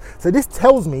Aquarius. So this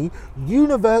tells me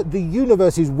the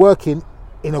universe is working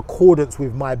in accordance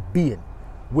with my being.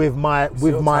 with my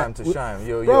time to shine.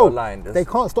 You're bro, aligned. They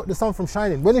can't stop the sun from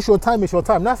shining. When it's your time, it's your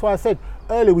time. That's why I said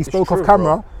earlier we spoke true, off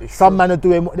camera. Some men are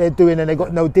doing what they're doing and they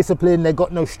got no discipline, they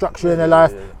got no structure in their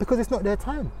life because it's not their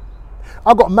time.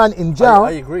 I got man in jail.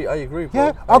 I agree, bro.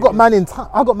 Yeah, I got man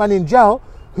in jail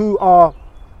who are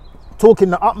talking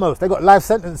the utmost. They got life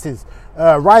sentences.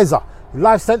 Riser,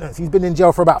 life sentence. He's been in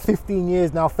jail for about 15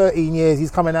 years now, 13 years.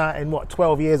 He's coming out in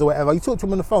 12 years or whatever. You talk to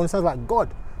him on the phone, it sounds like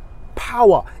God.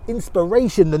 Power,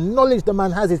 inspiration, the knowledge the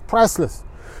man has is priceless.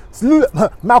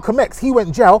 Malcolm X, he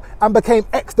went jail and became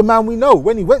X, the man we know.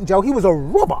 When he went jail, he was a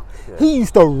robber. Yeah. He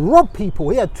used to rob people.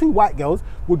 He had 2 white girls,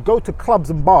 would go to clubs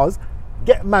and bars,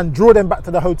 get man, draw them back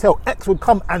to the hotel. X would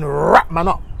come and wrap man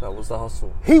up. That was the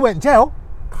hustle. He went jail,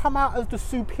 come out as the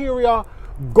superior,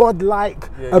 godlike,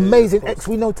 amazing X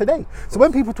we know today. So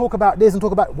when people talk about this and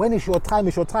talk about when it's your time,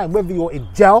 whether you're in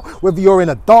jail, whether you're in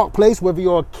a dark place, whether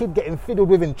you're a kid getting fiddled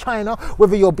with in China,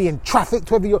 whether you're being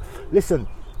trafficked, listen,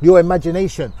 your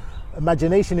imagination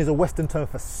is a Western term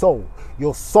for soul.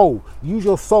 Your soul, use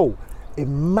your soul.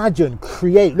 Imagine,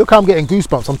 create. Look how I'm getting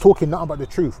goosebumps. I'm talking nothing but the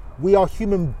truth. We are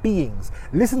human beings.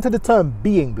 Listen to the term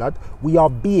being, blood. We are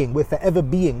being. We're forever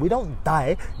being. We don't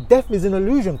die. Death is an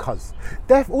illusion, cuz.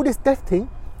 Death, all this death thing,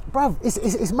 bruv,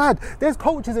 it's mad. There's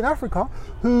cultures in Africa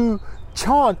who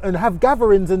chant and have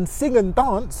gatherings and sing and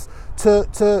dance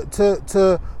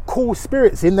to call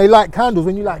spirits in. They light candles.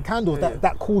 When you light candles,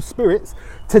 that calls spirits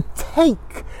to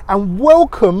take and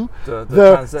welcome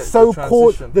the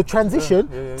so-called transition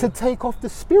to take off the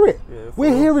spirit.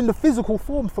 We're here in the physical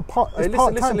form for part-time.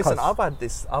 Listen. I've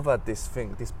had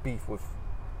this beef with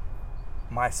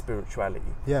my spirituality.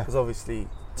 Yeah. Because obviously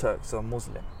Turks are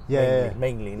Muslim.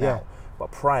 Mainly now. Yeah.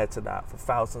 But prior to that, for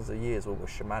thousands of years, we were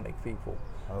shamanic people.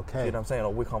 Okay. You know what I'm saying?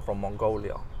 Or we come from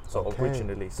Mongolia. So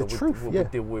originally, so we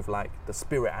deal with like the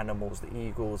spirit animals, the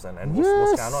eagles, and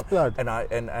what's going on. Blood.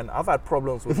 And I've had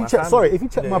problems with my family. If you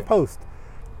check my post,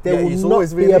 there will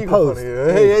not be a post.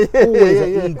 Always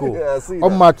an eagle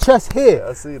on my chest here.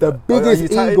 I see the biggest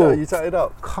eagle. You tied it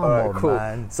up. Come on, cool.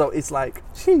 Man. So it's like,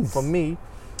 for me,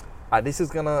 this is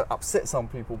gonna upset some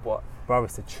people, but bro,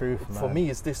 it's the truth, man. For me,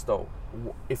 it's this though.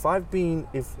 If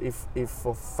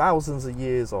for thousands of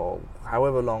years or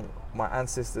however long my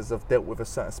ancestors have dealt with a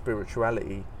certain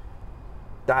spirituality,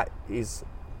 that is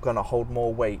gonna hold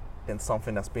more weight than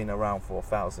something that's been around for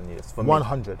 1,000 years. For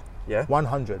 100. Me. Yeah?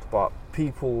 100. But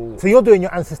people... So you're doing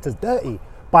your ancestors dirty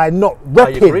by not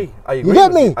repping. I agree. You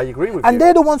get me? I agree with and you.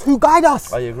 they're the ones who guide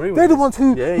us. I agree with They're you. the ones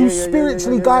who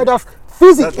spiritually guide us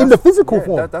in the physical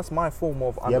form. That's my form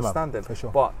of understanding. Man, for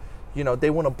sure. But you know, they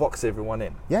want to box everyone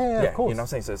in. Yeah, of course. You know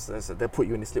what I'm saying? So they put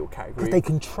you in this little category. Because they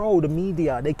control the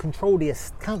media, they control the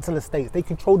council estates, they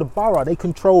control the borough, they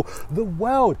control the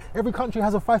world. Every country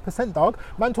has a 5% dog.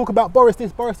 Man talk about Boris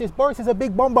this. Boris is a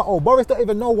big bomber. Oh, Boris don't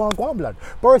even know one blood.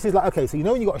 Boris is like, okay, so you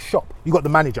know when you got a shop, you got the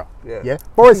manager. Yeah?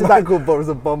 Boris is like... Boris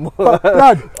a bomber.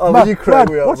 Blood, you crack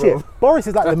me up, watch bro. it. Boris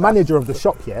is like the manager of the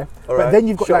shop, yeah? But then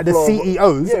you've got shop like the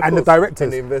CEOs and the directors.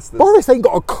 And the investors. Boris ain't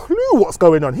got a clue what's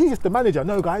going on. He's just the manager.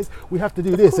 No, guys, we have to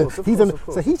do this. So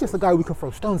he's just the guy we can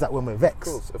throw stones at when we're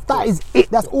vexed. That is it.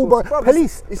 That's all.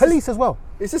 Police as well.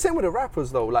 It's the same with the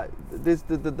rappers though. Like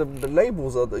the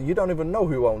labels are you don't even know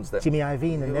who owns them. Jimmy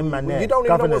Iovine and them man there. You don't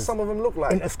even know what some of them look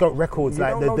like. Interscope Records, you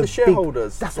like don't know the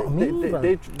shareholders. That's what I mean.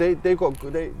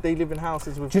 They live in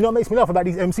houses with. Do you know what makes me laugh about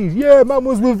these MCs? Yeah, man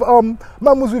was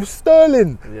with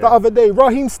Sterling the other day.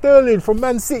 Raheem Sterling from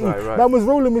Man City. Right. Man was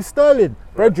rolling with Sterling.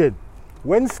 Brethren,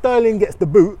 when Sterling gets the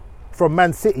boot from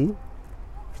Man City,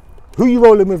 who you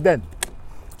rolling with then?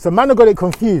 So man have got it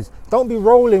confused. Don't be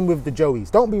rolling with the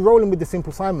Joeys. Don't be rolling with the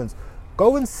Simple Simons.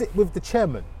 Go and sit with the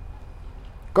chairman.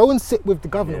 Go and sit with the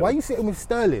governor. Why are you sitting with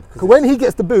Sterling? Because when he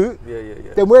gets the boot,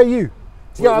 then where are you?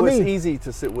 Do you know what I mean? It's easy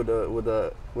to sit with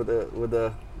a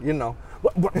you know.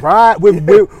 Right, with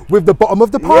the bottom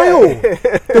of the pile.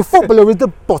 The footballer is the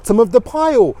bottom of the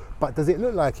pile. But does it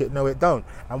look like it? No, it don't.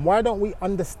 And why don't we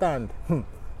understand?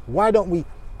 Why don't we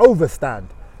overstand?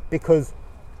 Because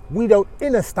we don't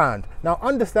understand. Now,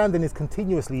 understanding is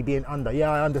continuously being under. Yeah,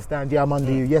 I understand. Yeah, I'm under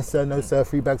you. Yes, sir. No, sir.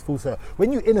 3 bags full, sir.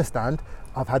 When you understand,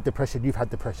 I've had depression. You've had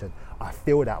depression. I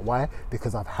feel that. Why?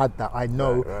 Because I've had that. I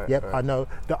know. Right. I know.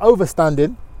 The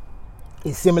overstanding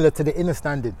is similar to the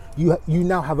understanding. You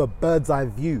now have a bird's eye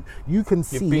view. You can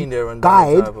see, been there and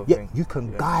guide. You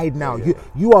can guide now.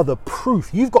 You are the proof.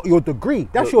 You've got your degree.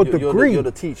 That's your degree. You're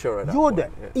the teacher. At that you're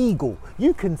point. The eagle.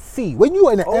 You can see when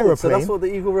you're in an aeroplane. So that's what the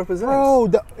eagle represents.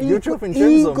 Bro, you're dropping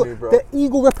gems on me, bro. The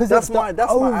eagle represents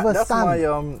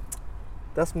overstand.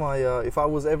 That's my. If I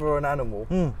was ever an animal,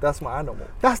 that's my animal.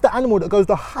 That's the animal that goes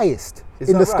the highest Is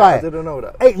in that the right? sky. I didn't know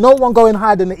that. Ain't no one going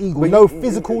higher than the eagle. But No you-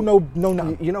 physical, no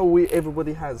nothing. You know,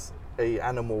 everybody has a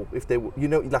animal. If they,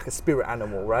 like a spirit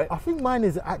animal, right? I think mine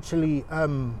is actually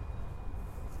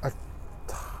a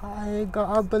tiger,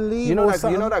 I believe. You know, or that,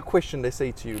 something. that question they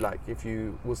say to you, like, if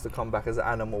you was to come back as an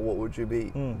animal, what would you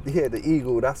be? Yeah, the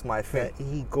eagle. That's my thing. The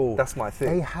eagle. That's my thing.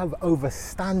 They have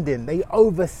overstanding. They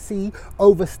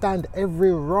overstand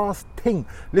every last thing.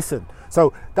 Listen,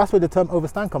 so that's where the term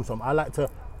overstand comes from. I like to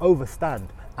overstand.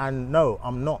 And no,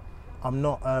 I'm not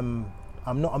a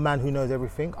man who knows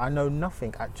everything. I know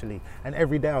nothing actually. And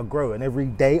every day I grow, and every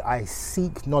day I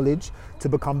seek knowledge to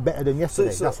become better than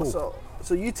yesterday. That's all.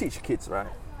 So you teach kids, right?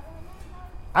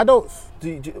 Adults.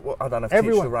 Well, I don't know if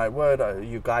Everyone. teach the right word.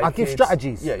 You guide I give kids.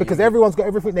 strategies Yeah, because you- everyone's got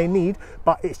everything they need,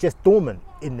 but it's just dormant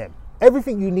in them.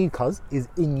 Everything you need, cuz, is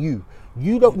in you.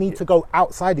 You don't need to go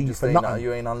outside of you for nothing.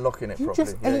 You ain't unlocking it You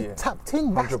properly. just ain't tapped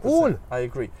in. That's 100%. all. I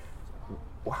agree.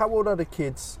 How old are the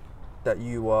kids that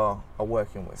you are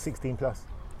working with? 16 plus.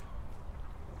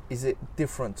 Is it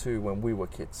different to when we were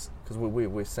kids? Because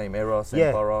we're same era, same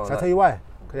Yeah. borough. Shall I tell you why?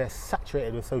 Because they're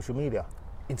saturated with social media.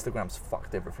 Instagram's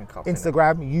fucked everything up.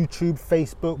 Instagram, YouTube,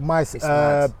 Facebook,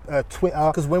 Twitter.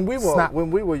 Because when we Snap.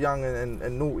 were young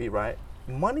and naughty, right?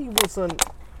 Money wasn't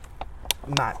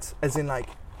mad. As in, like,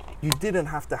 you didn't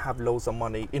have to have loads of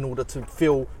money in order to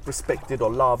feel respected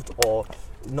or loved or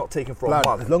not taken for a Blood,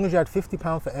 mug. as long as you had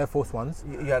 £50 for Air Force Ones,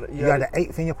 You had you had an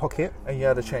eighth in your pocket, and you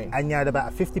had a chain. and you had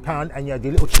about £50, and you had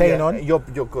your little chain Yeah, on. You're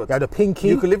good. You had a pinky.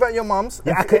 You could live at your mum's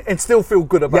Yeah, and still feel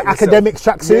good about your yourself. academic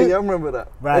tracksuit. Yeah, I remember that.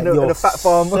 Right, in the fat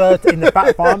farm. In the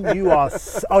fat farm, you are.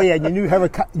 Oh yeah, your new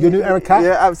haircut.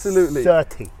 Yeah, absolutely.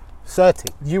 30.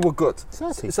 You were good.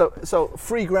 30. So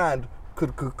 £3,000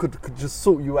 could just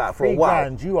sort you out for a while.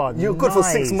 £3,000. You're good for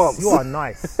 6 months. You are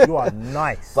nice. You are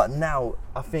nice. But now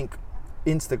I think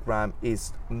Instagram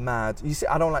is mad. You see,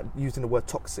 I don't like using the word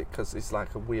toxic because it's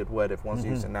like a weird word everyone's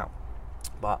using now.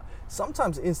 But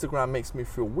sometimes Instagram makes me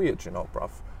feel weird,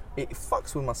 bruv. It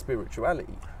fucks with my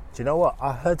spirituality. Do you know what?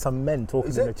 I heard some men talking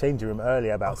Is in it? the changing room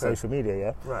earlier about Okay. social media,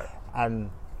 yeah? Right. And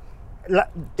like,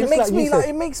 It just makes like me you said,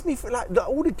 it makes me feel like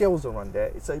all the girls are on there.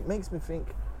 It makes me think,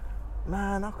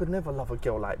 man, I could never love a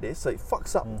girl like this. So it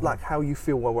fucks up like how you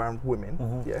feel around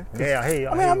women. Yeah. 'Cause, Yeah, I hear you, I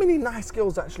I mean, hear how you. many nice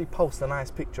girls actually post a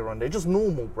nice picture on there? Just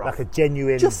normal, bro. like a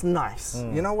genuine. Just nice.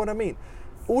 You know what I mean?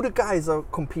 All the guys are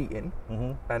competing,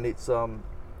 and it's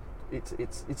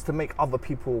to make other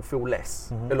people feel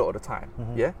less a lot of the time.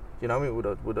 Yeah. You know what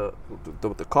I mean?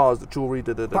 With the cars, the jewelry,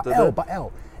 but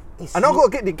L. It's And I've got to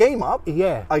get the game up.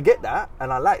 Yeah. I get that,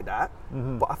 and I like that.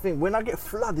 But I think when I get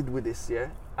flooded with this,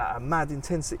 at a mad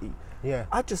intensity, Yeah.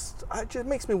 it just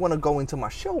makes me want to go into my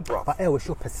shell, bro. But L, it's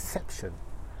your perception.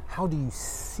 How do you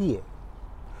see it?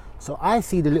 So I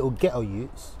see the little ghetto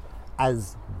youths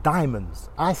as diamonds.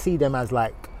 I see them as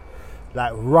like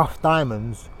rough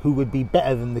diamonds who would be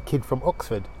better than the kid from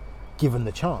Oxford, given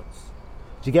the chance.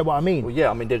 Do you get what I mean? Well, yeah,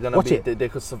 I mean they're gonna Watch be.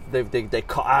 it. They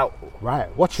cut out.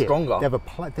 Right, watch Stronger.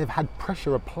 it. They've had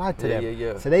pressure applied to Yeah, them, yeah,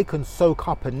 yeah. so they can soak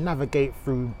up and navigate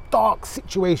through dark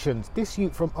situations. This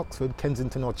youth from Oxford,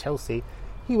 Kensington, or Chelsea,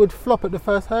 he would flop at the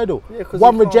first hurdle. Yeah, 'cause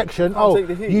one he can't- rejection. can't Oh, take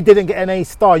the heat. you didn't get an A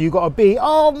star. You got a B.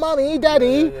 Oh, mummy,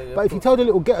 daddy. Yeah, But if you tell the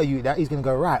little ghetto youth that, he's gonna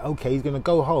go right. Okay, he's gonna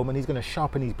go home and he's gonna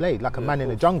sharpen his blade like a man in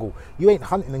the jungle. You ain't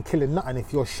hunting and killing nothing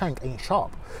if your shank ain't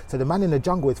sharp. So the man in the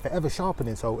jungle is forever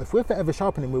sharpening. So if we're forever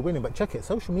sharpening, we're winning. But check it,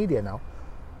 social media now,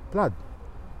 blood.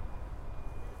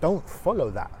 Don't follow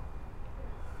that.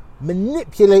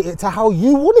 Manipulate it to how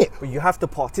you want it. But you have to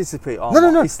participate.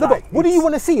 No. It's But what do you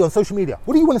want to see on social media?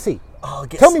 What do you want to see?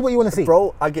 Tell me what you want to see.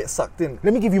 bro. I get sucked in.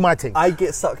 Let me give you my thing. I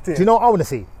get sucked in. Do you know what I want to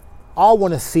see? I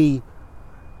want to see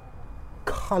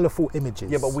colourful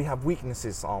images. Yeah, but we have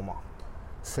weaknesses, Alma.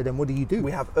 So then what do you do?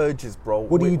 We have urges, bro.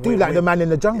 What do you do like the man in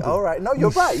the jungle? All right, no, You you're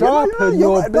right. sharpen You're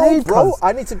your right. blade, bro. cuz.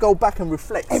 I need to go back and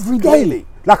reflect Every day. clearly.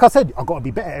 Like I said, I've got to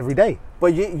be better every day.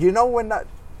 But you know when that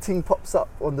thing pops up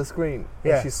on the screen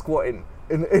Yeah. and she's squatting,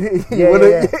 and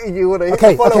Yeah, you wanna hit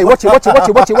Okay, the follow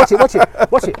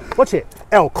watch it.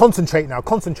 L, concentrate now,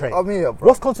 concentrate. I'm here, bro.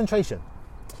 What's concentration?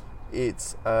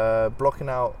 It's blocking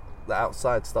out the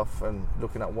outside stuff and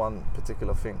looking at one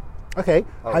particular thing. Okay,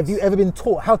 Oh, have you ever been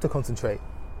taught how to concentrate?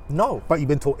 No. But you've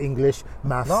been taught English,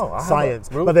 maths, No, I haven't. science.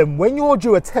 Real- But then when you're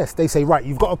due a test, they say, right,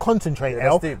 you've got to concentrate, Yeah,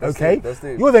 L. that's deep, that's okay? deep, that's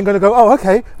deep. You're then going to go, oh,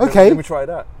 okay. Let me try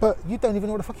that. But you don't even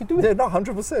know what the fuck you're doing. Yeah, no,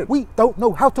 100%. We don't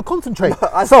know how to concentrate.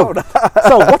 I so don't.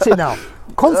 watch it now.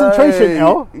 Concentration, Hey,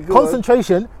 L. go on.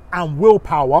 Concentration and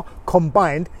willpower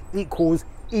combined equals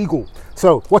eagle.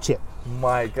 So watch it.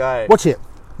 My guy. Watch it.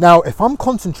 Now, if I'm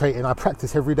concentrating, I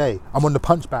practice every day. I'm on the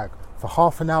punch bag for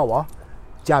half an hour,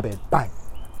 jabbing, bang,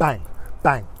 bang,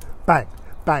 bang, bang,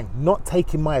 bang. Not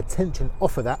taking my attention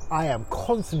off of that. I am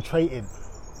concentrating.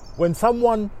 When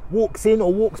someone walks in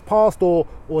or walks past or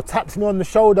taps me on the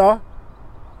shoulder,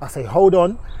 I say, hold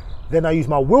on. Then I use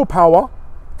my willpower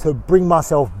to bring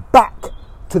myself back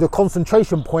to the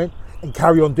concentration point and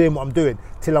carry on doing what I'm doing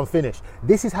till I'm finished.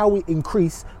 This is how we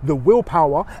increase the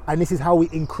willpower, and this is how we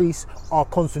increase our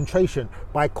concentration,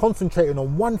 by concentrating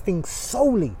on one thing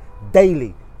solely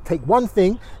daily. Take one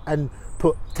thing and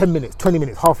put 10 minutes, 20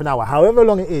 minutes, half an hour, however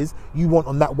long it is you want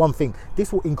on that one thing.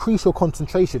 This will increase your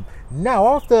concentration. Now,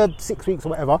 after 6 weeks or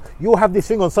whatever, you'll have this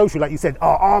thing on social, like you said,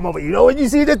 but you know when you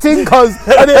see the thing, cuz,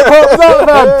 and it pops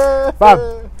up,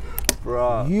 fam.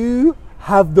 Bruh. You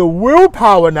have the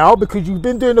willpower now, because you've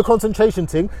been doing the concentration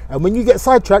thing, and when you get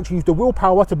sidetracked, you use the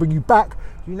willpower to bring you back.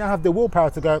 You now have the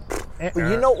willpower to go. But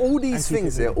you know, all these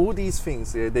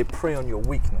things, they prey on your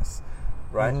weakness,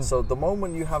 right? Mm-hmm. So the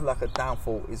moment you have like a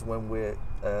downfall is when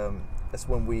that's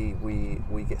when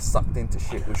we get sucked into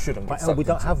shit we shouldn't. But we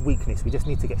don't have weakness. We just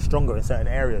need to get stronger in certain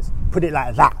areas. Put it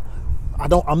like that.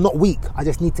 I'm not weak. I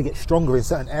just need to get stronger in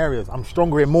certain areas. I'm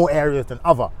stronger in more areas than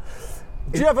other.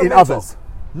 Do you have a mentor? Others?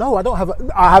 No, I don't have.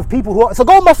 I have people who. So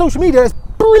go on my social media. It's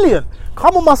brilliant.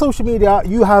 Come on my social media.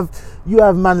 You have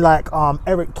man like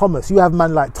Eric Thomas. You have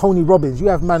man like Tony Robbins. You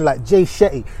have man like Jay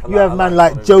Shetty. You have man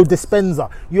like Joe Dispenza.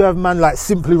 You have man like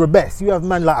Simply Rebest. You have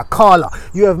man like Akala.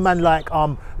 You have man like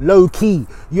Low Key.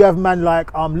 You have man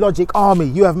like Logic Army.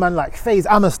 You have man like FaZe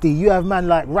Amnesty. You have man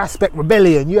like Raspect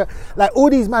Rebellion. You like all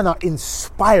these men are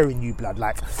inspiring you, blood.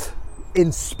 Like,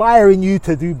 inspiring you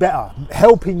to do better,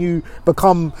 helping you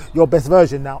become your best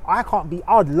version. Now,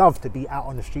 I'd love to be out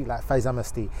on the street like FaZe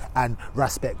Amnesty and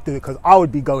Raspect do it, because I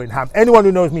would be going ham. Anyone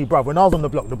who knows me, bruv, when I was on the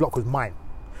block was mine.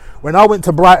 When I went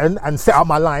to Brighton and set up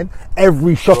my line,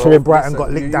 every shotter in Brighton got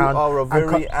licked down. You are a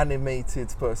very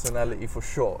animated personality for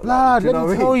sure. Blood, let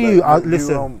me tell you.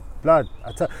 Listen, blood.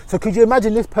 So could you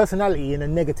imagine this personality in a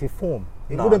negative form?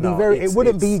 It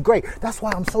wouldn't be great. That's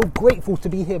why I'm so grateful to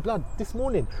be here, blood. This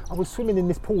morning, I was swimming in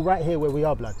this pool right here where we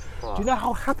are, blood. Wow. Do you know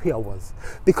how happy I was?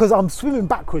 Because I'm swimming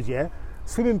backwards,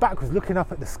 looking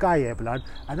up at the sky, yeah, blood.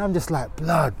 And I'm just like,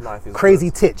 blood, crazy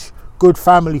good. Titch, good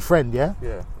family friend, yeah?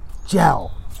 Yeah.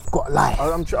 Gel, got life.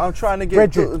 I'm trying to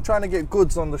get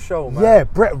goods on the show, man.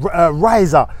 Yeah,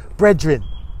 Riser, Brethren,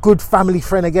 good family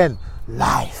friend again.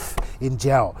 Life in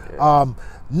Gel. Yeah.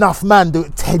 Enough man do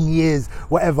it 10 years,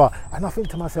 whatever. And I think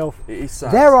to myself,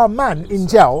 there are men in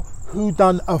Jail who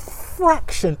done a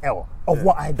fraction of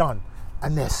what I done,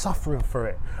 and they're suffering for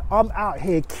it. I'm out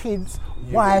here, kids,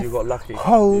 wife, home, you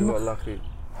got lucky.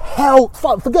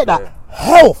 Health, forget that,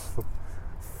 health,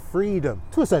 freedom,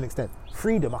 to a certain extent,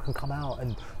 freedom. I can come out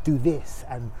and do this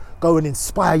and go and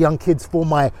inspire young kids for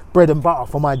my bread and butter,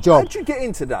 for my job. How did you get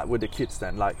into that with the kids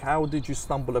then? Like, how did you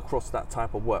stumble across that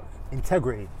type of work?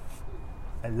 Integrity.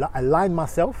 Aligned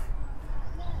myself,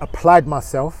 applied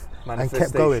myself, and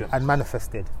kept going and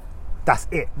manifested. That's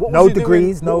it. No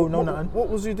degrees, no nothing. What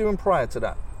was you doing prior to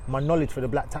that? My knowledge for the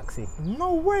black taxi.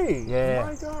 No way. Yeah.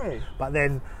 My guy. But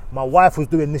then my wife was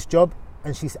doing this job,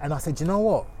 and I said, you know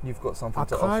what? You've got something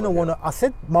to offer. I kind of want to. I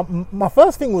said my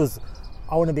first thing was,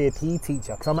 I want to be a PE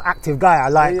teacher, because I'm an active guy. I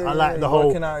like the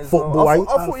whole football.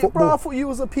 I thought you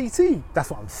was a PT.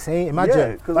 That's what I'm saying.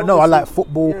 Imagine. But no, I like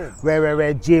football,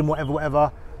 rare, gym,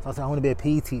 whatever. So I said, I want to be a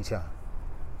PE teacher.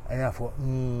 And I thought,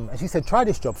 And she said, try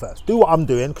this job first. Do what I'm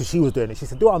doing, because she was doing it. She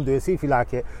said, do what I'm doing, see if you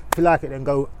like it. If you like it,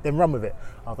 then run with it.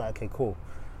 I was like, okay, cool.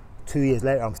 2 years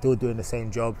later, I'm still doing the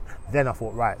same job. Then I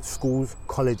thought, right, schools,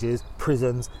 colleges,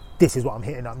 prisons, this is what I'm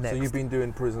hitting up next. So you've been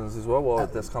doing prisons as well, or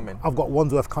that's coming? I've got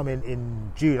Wandsworth coming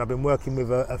in June. I've been working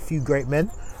with a few great men,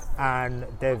 and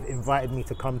they've invited me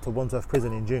to come to Wandsworth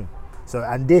Prison in June. So,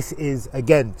 and this is,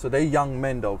 again... So they're young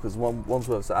men, though, because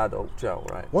Wandsworth's an adult jail,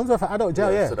 right? Wandsworth's an adult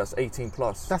jail, yeah. So that's 18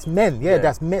 plus. That's men,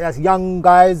 that's men. That's young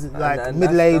guys, like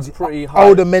middle-aged,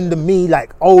 older men than me,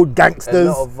 like old gangsters.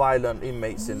 A lot of violent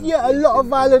inmates in... Yeah, a lot of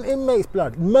violent inmates,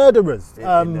 blood. Murderers,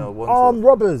 armed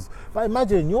robbers. But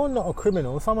imagine, you're not a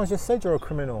criminal. Someone just said you're a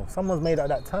criminal. Someone's made up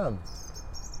that term.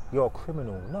 You're a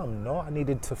criminal. No, I'm not. I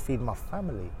needed to feed my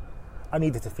family. I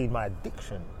needed to feed my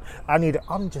addiction.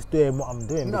 I'm just doing what I'm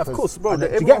doing. No, of course, bro.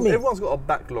 Everyone's got a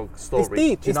backlog story. It's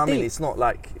deep. Do you know what I mean? It's not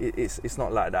like it's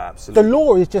not like that. Absolutely. The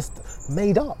law is just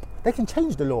made up. They can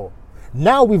change the law.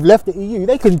 Now we've left the EU.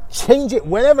 They can change it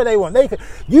whenever they want.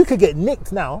 You could get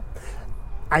nicked now,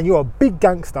 and you're a big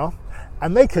gangster,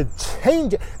 and they could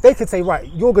change it. They could say,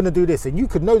 right, you're going to do this, and you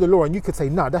could know the law, and you could say,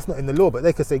 no, that's not in the law, but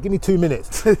they could say, give me 2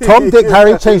 minutes. Tom, Dick,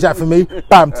 Harry, change that for me.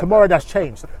 Bam, tomorrow that's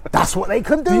changed. That's what they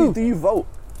can do. Do you vote?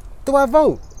 Do I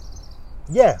vote?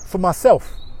 Yeah, for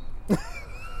myself.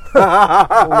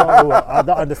 I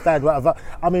don't understand what I vote.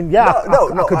 I mean, yeah,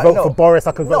 I could vote for Boris.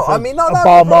 I could vote for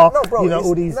Obama. No, bro,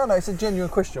 all these. No, it's a genuine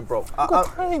question, bro.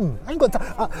 I ain't got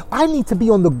time. I need to be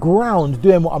on the ground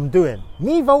doing what I'm doing.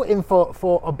 Me voting for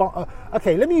Obama.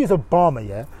 Okay, let me use Obama.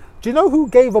 Yeah. Do you know who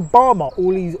gave Obama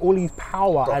all these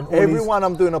power and all everyone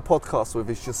I'm doing a podcast with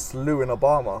is just slewing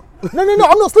Obama? No,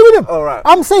 I'm not slewing him. All right.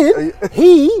 I'm saying Are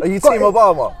you team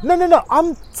Obama? No.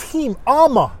 I'm team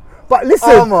Armour. But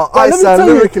listen, I sound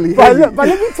lyrically heavy. But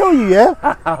let me tell you,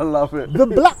 yeah, I love it. The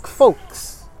black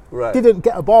folks didn't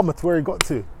get Obama to where he got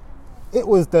to. It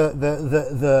was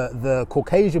the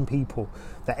Caucasian people,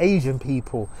 the Asian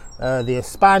people, the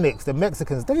Hispanics, the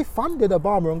Mexicans. They funded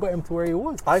Obama and got him to where he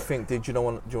was. I think. Do you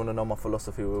want to know my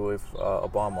philosophy with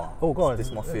Obama? Oh, go on. This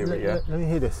is my theory. Let me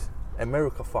hear this.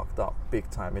 America fucked up big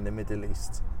time in the Middle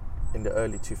East in the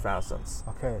early 2000s.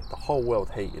 Okay. The whole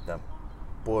world hated them.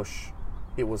 Bush.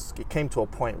 It came to a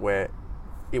point where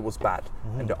it was bad,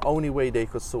 and the only way they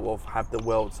could sort of have the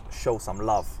world show some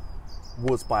love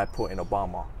was by putting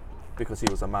Obama, because he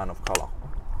was a man of color.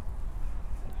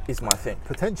 Is my thing.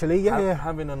 Potentially, yeah.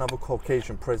 Having another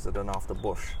Caucasian president after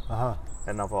Bush,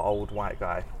 another old white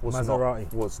guy,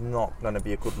 was not going to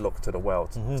be a good look to the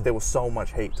world. There was so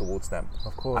much hate towards them.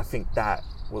 Of course. I think that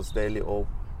was their little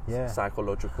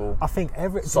psychological. I think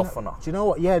softener. Do you know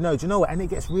what? Yeah, no. Do you know what? And it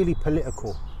gets really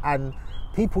political, and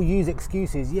people use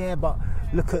excuses. Yeah, but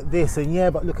look at this, and yeah,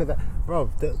 but look at that, bro.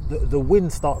 The win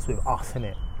starts with us,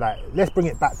 innit? Like, let's bring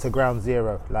it back to ground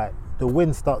zero. Like, the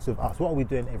win starts with us. What are we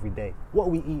doing every day? What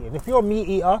are we eating? If you're a meat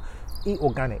eater, eat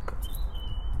organic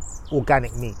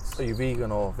meats. Are you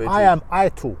vegan or vegetarian? I am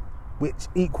ITIL, which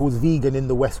equals vegan in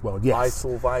the West world. Yes.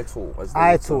 Vital.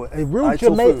 ITIL. A real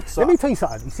Jamaican. Let me tell you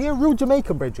something. You see, a real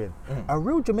Jamaican, brethren. A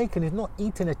real Jamaican is not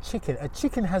eating a chicken. A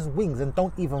chicken has wings and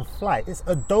don't even fly. It's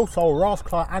a docile,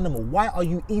 rascal animal. Why are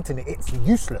you eating it? It's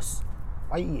useless.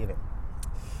 Why are you eating it?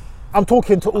 I'm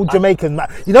talking to all Jamaicans, man.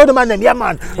 You know the man them, yeah,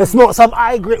 man. Let's smoke some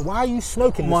grit. Why are you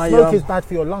smoking? The smoke is bad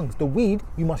for your lungs. The weed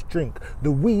you must drink. The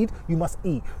weed you must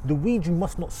eat. The weed you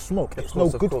must not smoke. It's no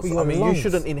good for your lungs. You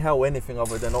shouldn't inhale anything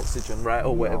other than oxygen, right,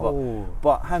 or whatever.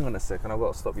 But hang on a second, I've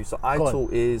got to stop you. So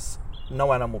ITIL is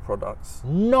no animal products.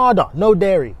 Nada. No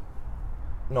dairy.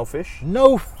 No fish?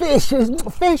 No fish.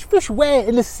 Fish where?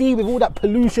 In the sea with all that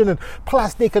pollution and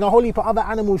plastic and a whole heap of other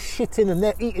animals shitting, and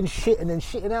they're eating shit and then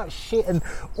shitting out shit and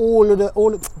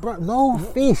bro, no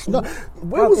fish. No.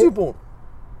 Where was you born?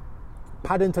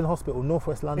 Paddington Hospital,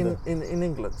 Northwest London. In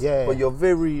England? Yeah. But you're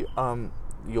very,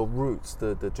 your roots,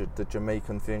 the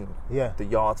Jamaican thing, the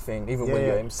yard thing, even when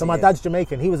you're MC. So my dad's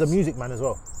Jamaican. He was a music man as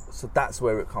well. So that's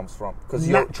where it comes from.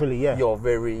 Naturally, You're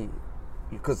very,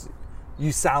 because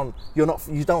you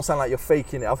don't sound like you're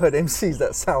faking it. I've heard MCs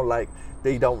that sound like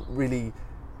they don't really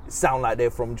sound like they're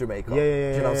from Jamaica. Do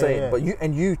you know what I'm saying? Yeah. But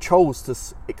you chose to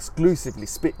exclusively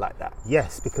spit like that.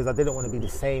 Yes, because I didn't want to be the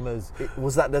same as.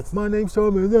 Was that the? My name's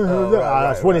Simon.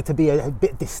 I just wanted to be a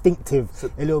bit distinctive,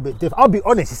 a little bit different. I'll be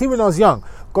honest. You see, when I was young,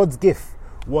 God's gift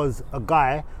was a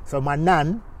guy. So my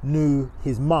nan knew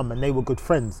his mum, and they were good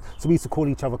friends. So we used to call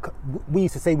each other. We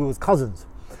used to say we was cousins.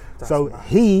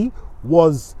 He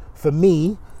was, for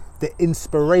me, the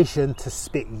inspiration to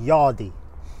spit yardie.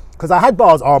 Because I had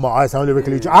bars, my eyes sound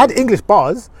lyrically. I had English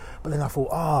bars, but then I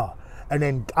thought, and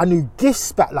then I knew Gift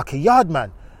spat like a yard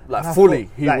man. Like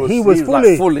fully. He was fully.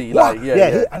 Like fully. Like,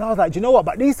 and I was like, do you know what?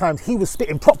 But these times he was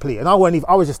spitting properly, and I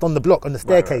was just on the block, on the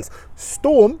staircase. Right.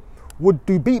 Storm would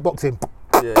do beatboxing.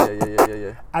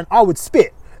 Yeah. And I would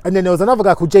spit. And then there was another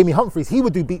guy called Jamie Humphreys. He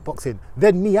would do beatboxing.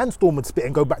 Then me and Storm would spit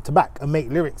and go back to back and make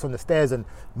lyrics on the stairs and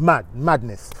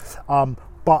madness.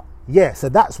 But yeah, so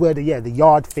that's where the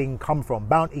yard thing come from.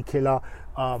 Bounty Killer,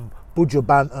 Buju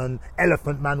Banton,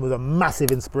 Elephant Man was a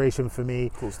massive inspiration for me.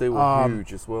 Of course, they were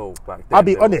huge as well back then.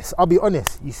 I'll be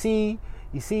honest. You see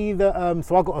the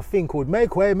so I got a thing called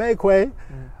Make Way.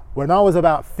 When I was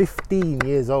about 15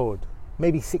 years old,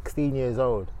 maybe 16 years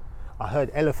old, I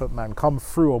heard Elephant Man come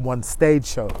through on one stage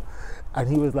show, and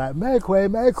he was like, make way.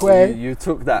 So you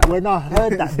took that. When I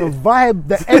heard that, the vibe,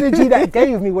 the energy that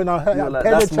gave me when I heard that, like,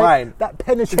 that's mine. That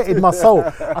penetrated my soul.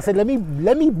 I said, let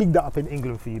me big that up in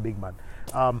England for you, big man.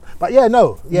 But yeah. You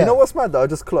know what's mad though? I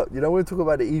just clocked. You know, when we talk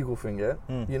about the Eagle thing, yeah?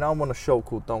 You know, I'm on a show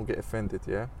called Don't Get Offended,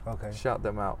 yeah? Okay. Shout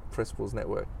them out, Principles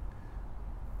Network.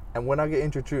 And when I get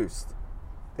introduced,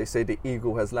 they say the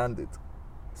Eagle has landed.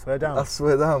 Swear down. I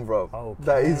swear down, bro. Okay.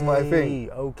 That is my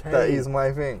thing. Okay. That is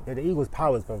my thing. Yeah, the Eagle's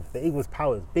powers, bro. The Eagle's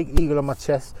powers. Big eagle on my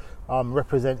chest,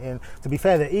 representing. To be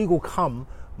fair, the eagle come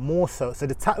more so. So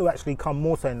the tattoo actually come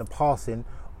more so in the passing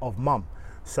of mum.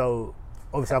 So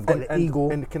obviously I've got the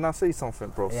eagle. And can I say something,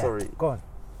 bro? Yeah. Sorry. Go on.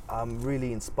 I'm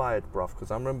really inspired, bruv,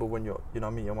 because I remember when you know what I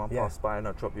mean, your mum passed by and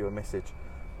I dropped you a message.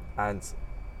 And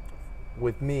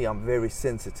with me, I'm very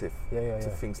sensitive to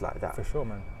things like that. For sure,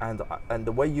 man. And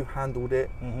the way you handled it,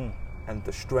 and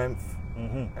the strength,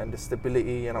 and the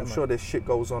stability, and I'm sure there's shit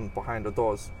goes on behind the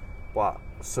doors, but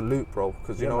salute, bro,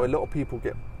 because you know, a lot of people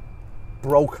get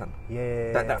broken.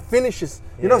 That finishes.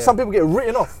 You know, some people get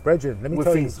written off. Brethren, let me with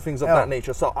tell things you, of that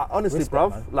nature. So honestly, respect,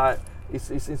 bruv, man. like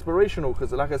it's inspirational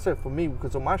because, like I said, for me,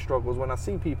 because of my struggles, when I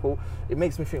see people, it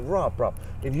makes me think, rah, bruv,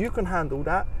 if you can handle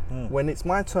that when it's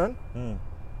my turn,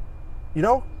 you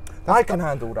know, I can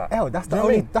handle that.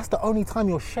 That's the only time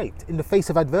you're shaped, in the face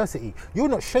of adversity. You're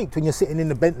not shaped when you're sitting in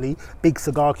the Bentley, big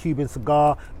cigar, Cuban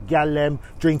cigar, gallem,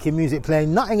 drinking, music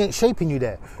playing. Nothing ain't shaping you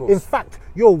there. In fact,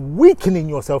 you're weakening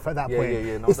yourself at that point.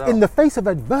 No it's doubt. in the face of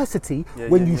adversity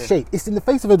when you shape. It's in the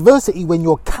face of adversity when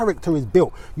your character is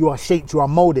built. You are shaped, you are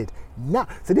molded. Now,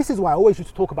 so this is why I always used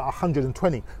to talk about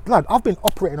 120. Blood, I've been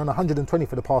operating on 120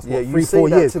 for the past 3-4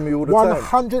 years. To me all the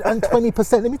time.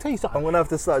 120%. Let me tell you something. I'm gonna have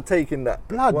to start taking that.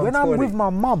 Blood, when I'm with my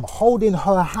mum holding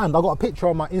her hand, I got a picture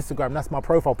on my Instagram, that's my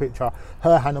profile picture,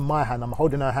 her hand and my hand, I'm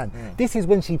holding her hand. This is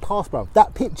when she passed, bruv.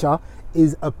 That picture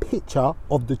is a picture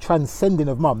of the transcending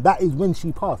of mum. That is when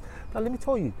she passed. Now let me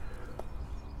tell you,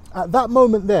 at that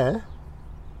moment there,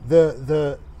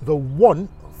 the want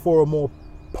for a more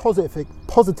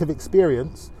positive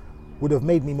experience would have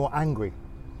made me more angry.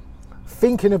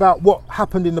 Thinking about what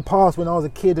happened in the past when I was a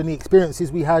kid and the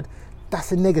experiences we had,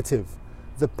 that's a negative.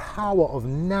 The power of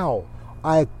now.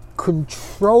 I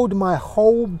controlled my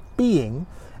whole being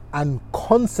and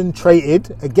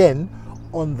concentrated again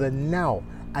on the now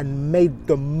and made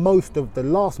the most of the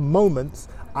last moments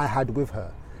I had with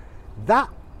her. That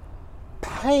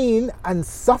pain and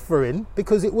suffering,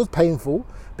 because it was painful,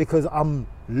 because I'm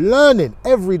learning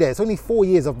every day. It's only 4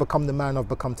 years I've become the man I've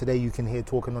become today. You can hear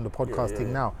talking on the podcasting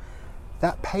now.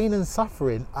 That pain and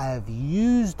suffering, I have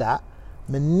used that,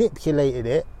 manipulated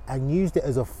it, and used it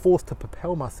as a force to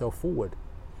propel myself forward.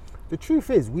 The truth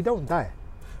is, we don't die.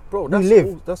 Bro, we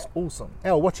live. That's awesome.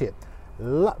 Watch it.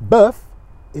 Birth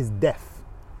is death.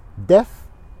 Death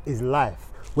is life.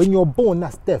 When you're born,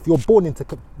 that's death. You're born into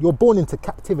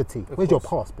captivity. Where's your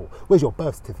passport? Where's your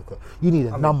birth certificate? You need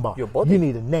a number. Your body. You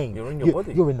need a name. You're in your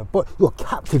body. You're in the body. You're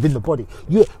captive in the body.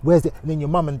 Where's it? And then your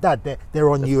mum and dad, they're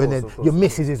on you, and then your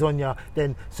missus is on you.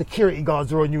 Then security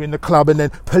guards are on you in the club, and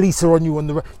then police are on you on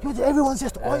the road. Everyone's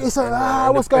just what's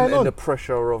going on? And the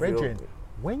pressure of Brethren,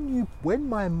 when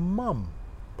my mum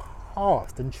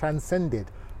passed and transcended,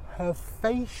 her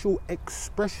facial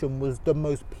expression was the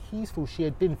most peaceful she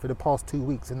had been for the past 2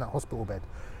 weeks in that hospital bed.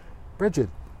 Bridget,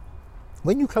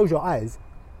 when you close your eyes,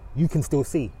 you can still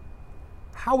see.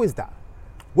 How is that?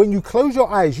 When you close your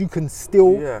eyes, you can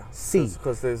still see.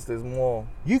 Because there's more.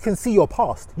 You can see your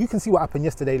past. You can see what happened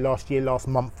yesterday, last year, last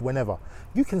month, whenever.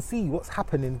 You can see what's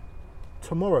happening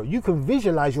tomorrow. You can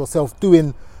visualize yourself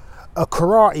doing a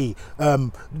karate,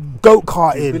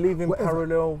 go-karting. Do you believe in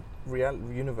parallel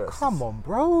universe? Come on,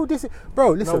 bro. Listen.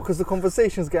 No, because the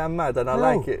conversation's getting mad and I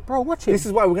like it. Bro, watch it. This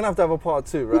is why we're gonna have a part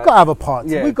 2, right? We gotta have a part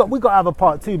 2. We got to have a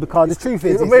part 2 because the truth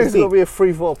is, maybe it's gonna be a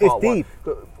free for part 1. Deep.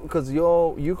 Because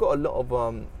you got a lot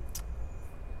of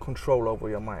control over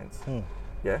your mind. And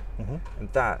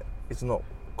that is not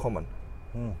common.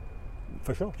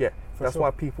 For sure. That's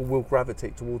why people will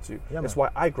gravitate towards you. That's why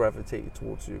I gravitated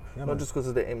towards you. Not just because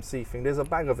of the MC thing. There's a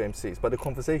bag of MCs, but the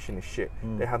conversation is shit.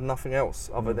 They have nothing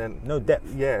else other than no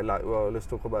depth. Like, well, let's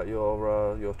talk about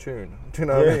your tune. Do you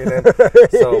know what I mean? And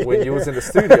so when you was in the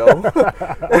studio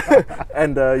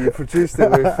and you produced it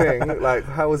with thing, like,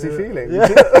 how was he feeling?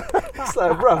 It's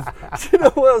like, bruv, do you know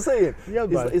what I'm saying?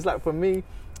 It's like, for me,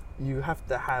 you have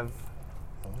to have.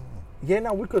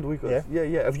 No, we're good. Yeah.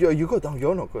 If you're good,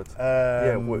 you're not good.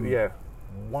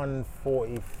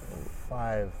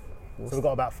 1:45. So we've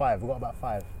got about 5. We've got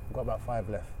about 5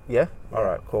 left. Yeah? All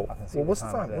right, cool. Well, what's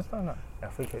the time? What's the time now? I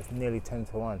think it's nearly 10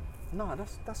 to 1. No,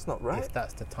 that's not right. If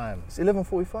that's the time. It's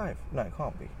 11:45. No, it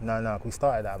can't be. No, we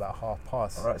started at about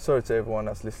past. All right, sorry to everyone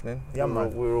that's listening. Yeah,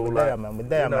 man. We're all there, man. We're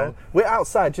there, man. We're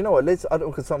outside. Do you know what?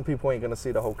 Because some people ain't going to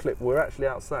see the whole clip. We're actually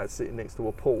outside sitting next to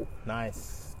a pool.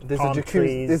 Nice. There's a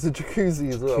jacuzzi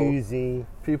as well.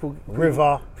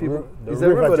 River. The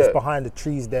river just behind the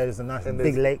trees there. There's a nice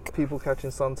big lake. People catching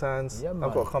suntans. Yeah, man.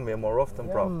 I've got to come here more often,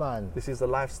 bro. Man. This is a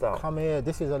lifestyle. Come here.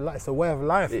 This is it's a way of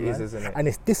life, It man. is, isn't it? And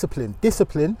it's discipline.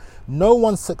 Discipline. No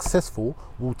one successful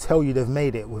will tell you they've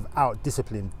made it without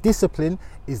discipline. Discipline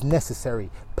is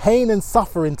necessary. Pain and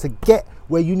suffering to get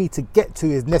where you need to get to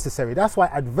is necessary. That's why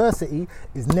adversity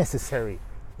is necessary.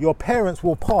 Your parents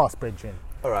will pass, brethren.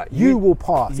 All right. You will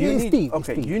pass. You It's need, deep.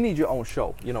 okay, It's deep. you need your own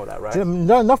show. You know that, right?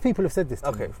 No, enough people have said this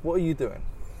to me. Okay, what are you doing?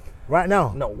 Right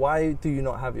now? No, why do you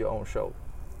not have your own show?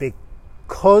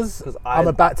 Because I'm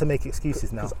about to make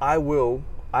excuses now. Because I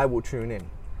will tune in.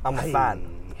 I'm a fan.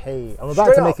 Hey, I'm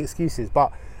about to make excuses,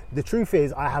 but the truth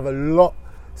is I have a lot.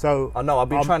 So I know, I've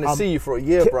been trying to see you for a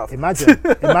year, bruv.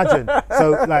 Imagine.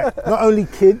 So like, not only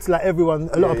kids, like everyone,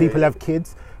 a lot of people have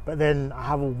kids, but then I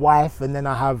have a wife, and then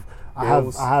I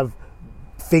have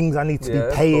things I need to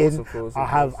be paying. Of course. I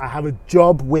have a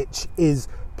job which is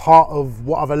part of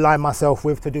what I've aligned myself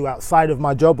with to do outside of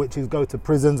my job, which is go to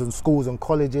prisons and schools and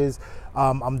colleges.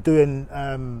 I'm doing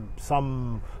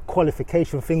some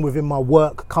qualification thing within my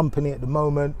work company at the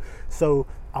moment, so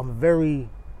I'm very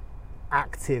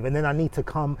active, and then I need to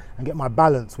come and get my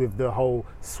balance with the whole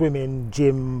swimming,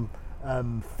 gym,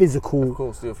 physical. Of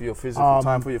course, your physical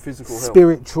time for your physical health.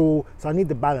 Spiritual. So I need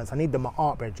the balance. I need my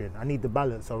art brethren. I need the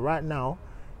balance. So right now,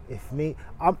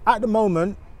 I'm at the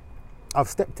moment, I've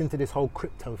stepped into this whole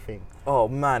crypto thing. Oh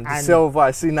man, the sell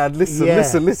advice. See now,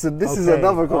 listen. This is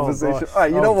another conversation. All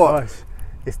right, you know what? Gosh.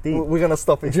 It's deep. We're gonna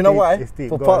stop it. Do you know why? It's deep.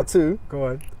 For part 2, go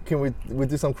on. Can we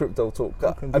do some crypto talk?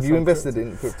 Have you invested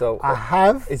in crypto? I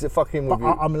have. Is it fucking with you?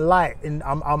 I'm light.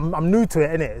 I'm new to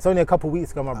it, innit? It's only a couple of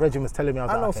weeks ago. My brethren was telling me.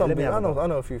 I know something. I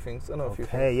know a few things.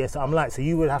 Okay, yes, I'm light. So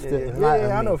you would have to enlighten me.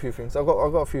 Yeah, I know a few things. I've got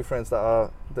a few friends that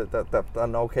are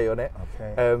okay on it.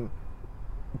 Okay.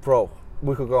 Bro,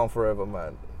 we could go on forever,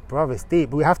 man. Bro, it's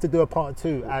deep. We have to do a part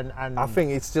 2, and I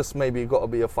think it's just maybe got to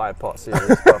be a 5-part series.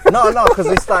 no, because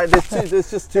it's like there's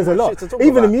just too much lot. shit to talk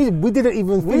even about. the music, we didn't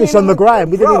even finish on the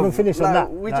grind. We didn't even finish on that.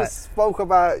 We just spoke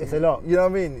about. It's a lot. You know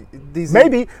what I mean?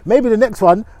 Maybe the next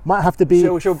one might have to be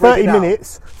 30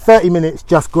 minutes. 30 minutes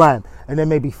just grind, and then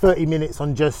maybe 30 minutes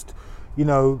on just,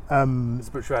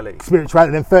 spirituality,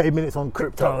 and then 30 minutes on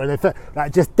crypto, and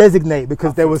then just designate,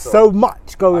 because there was so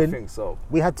much going. I think so.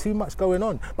 We had too much going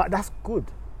on, but that's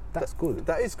good. That's good.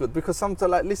 That is good, because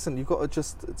sometimes, listen, you got to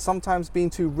sometimes being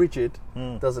too rigid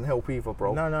doesn't help either,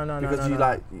 bro. No. Because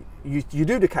you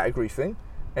do the category thing,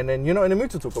 and then you're not in the mood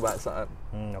to talk about something,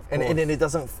 and then it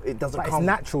doesn't but come. It's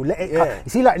natural. Let it come. You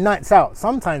see, like nights out.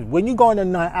 Sometimes when you go on a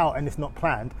night out and it's not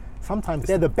planned, sometimes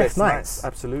they're the best nights.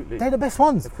 Absolutely, they're the best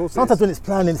ones. Of course. Sometimes when it's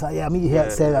planned, it's like, I meet you here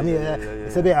at 7.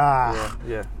 It's a bit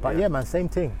But yeah, man, same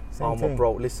thing. Same thing.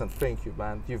 Bro, listen, thank you,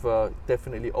 man. You've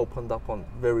definitely opened up on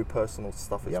very personal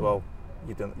stuff as well.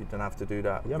 You don't have to do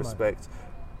that. Respect.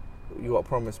 You got to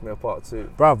promise me a part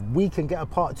 2. Bruv, we can get a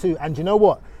part 2, and you know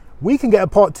what? We can get a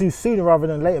part 2 sooner rather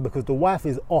than later, because the wife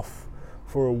is off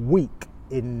for a week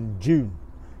in June.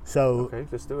 So okay,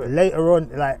 let's do it. Later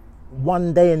on, like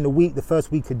one day in the week, the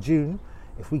first week of June,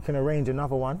 if we can arrange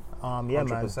another one,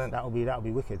 100%. Man, that'll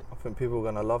be wicked. I think people are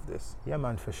gonna love this. Yeah,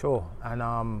 man, for sure. And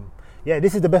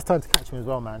this is the best time to catch me as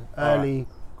well, man. Early, right.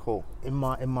 Cool. In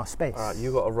my space. All right,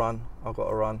 you got to run. I've got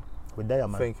to run. We're there,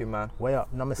 man. Thank you, man. Way up.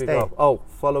 Namaste. Big up. Oh,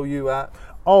 follow you at.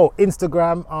 Oh,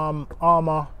 Instagram.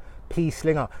 Armour P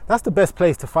Slinger. That's the best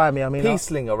place to find me. I mean, P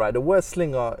Slinger, right? The word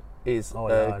slinger is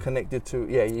connected to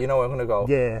you know where I'm gonna go.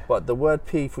 Yeah. But the word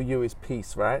P for you is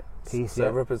peace, right? Peace. So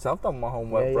it represents. I've done my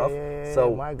homework, bruv. Yeah,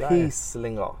 so peace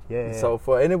slinger. Yeah. So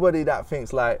for anybody that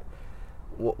thinks like,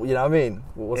 you know what I mean?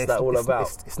 What's that all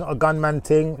about? It's not a gunman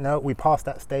thing. No, we passed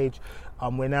that stage.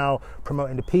 We're now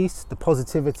promoting the peace, the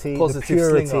positivity, the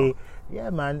purity. Slinger. Yeah,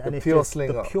 man. And it's pure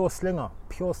slinger. The pure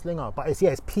slinger. But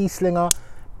it's P Slinger,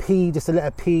 P, just a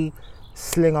letter P,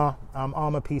 Slinger,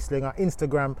 Armour P Slinger.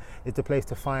 Instagram is the place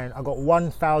to find. I got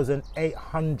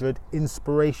 1,800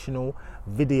 inspirational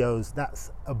videos.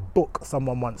 That's a book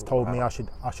someone once told me I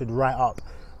should write up.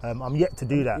 I'm yet to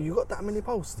do that. You got that many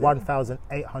posts?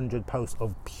 1,800 posts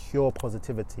of pure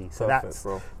positivity. So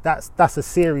perfect, that's a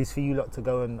series for you lot to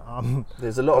go and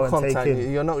there's a lot of content.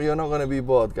 You're not going to be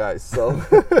bored, guys. So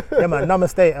yeah, man.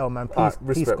 Namaste, El, man. Peace,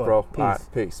 respect, peace, God. bro. Peace. All right,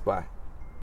 peace. Bye.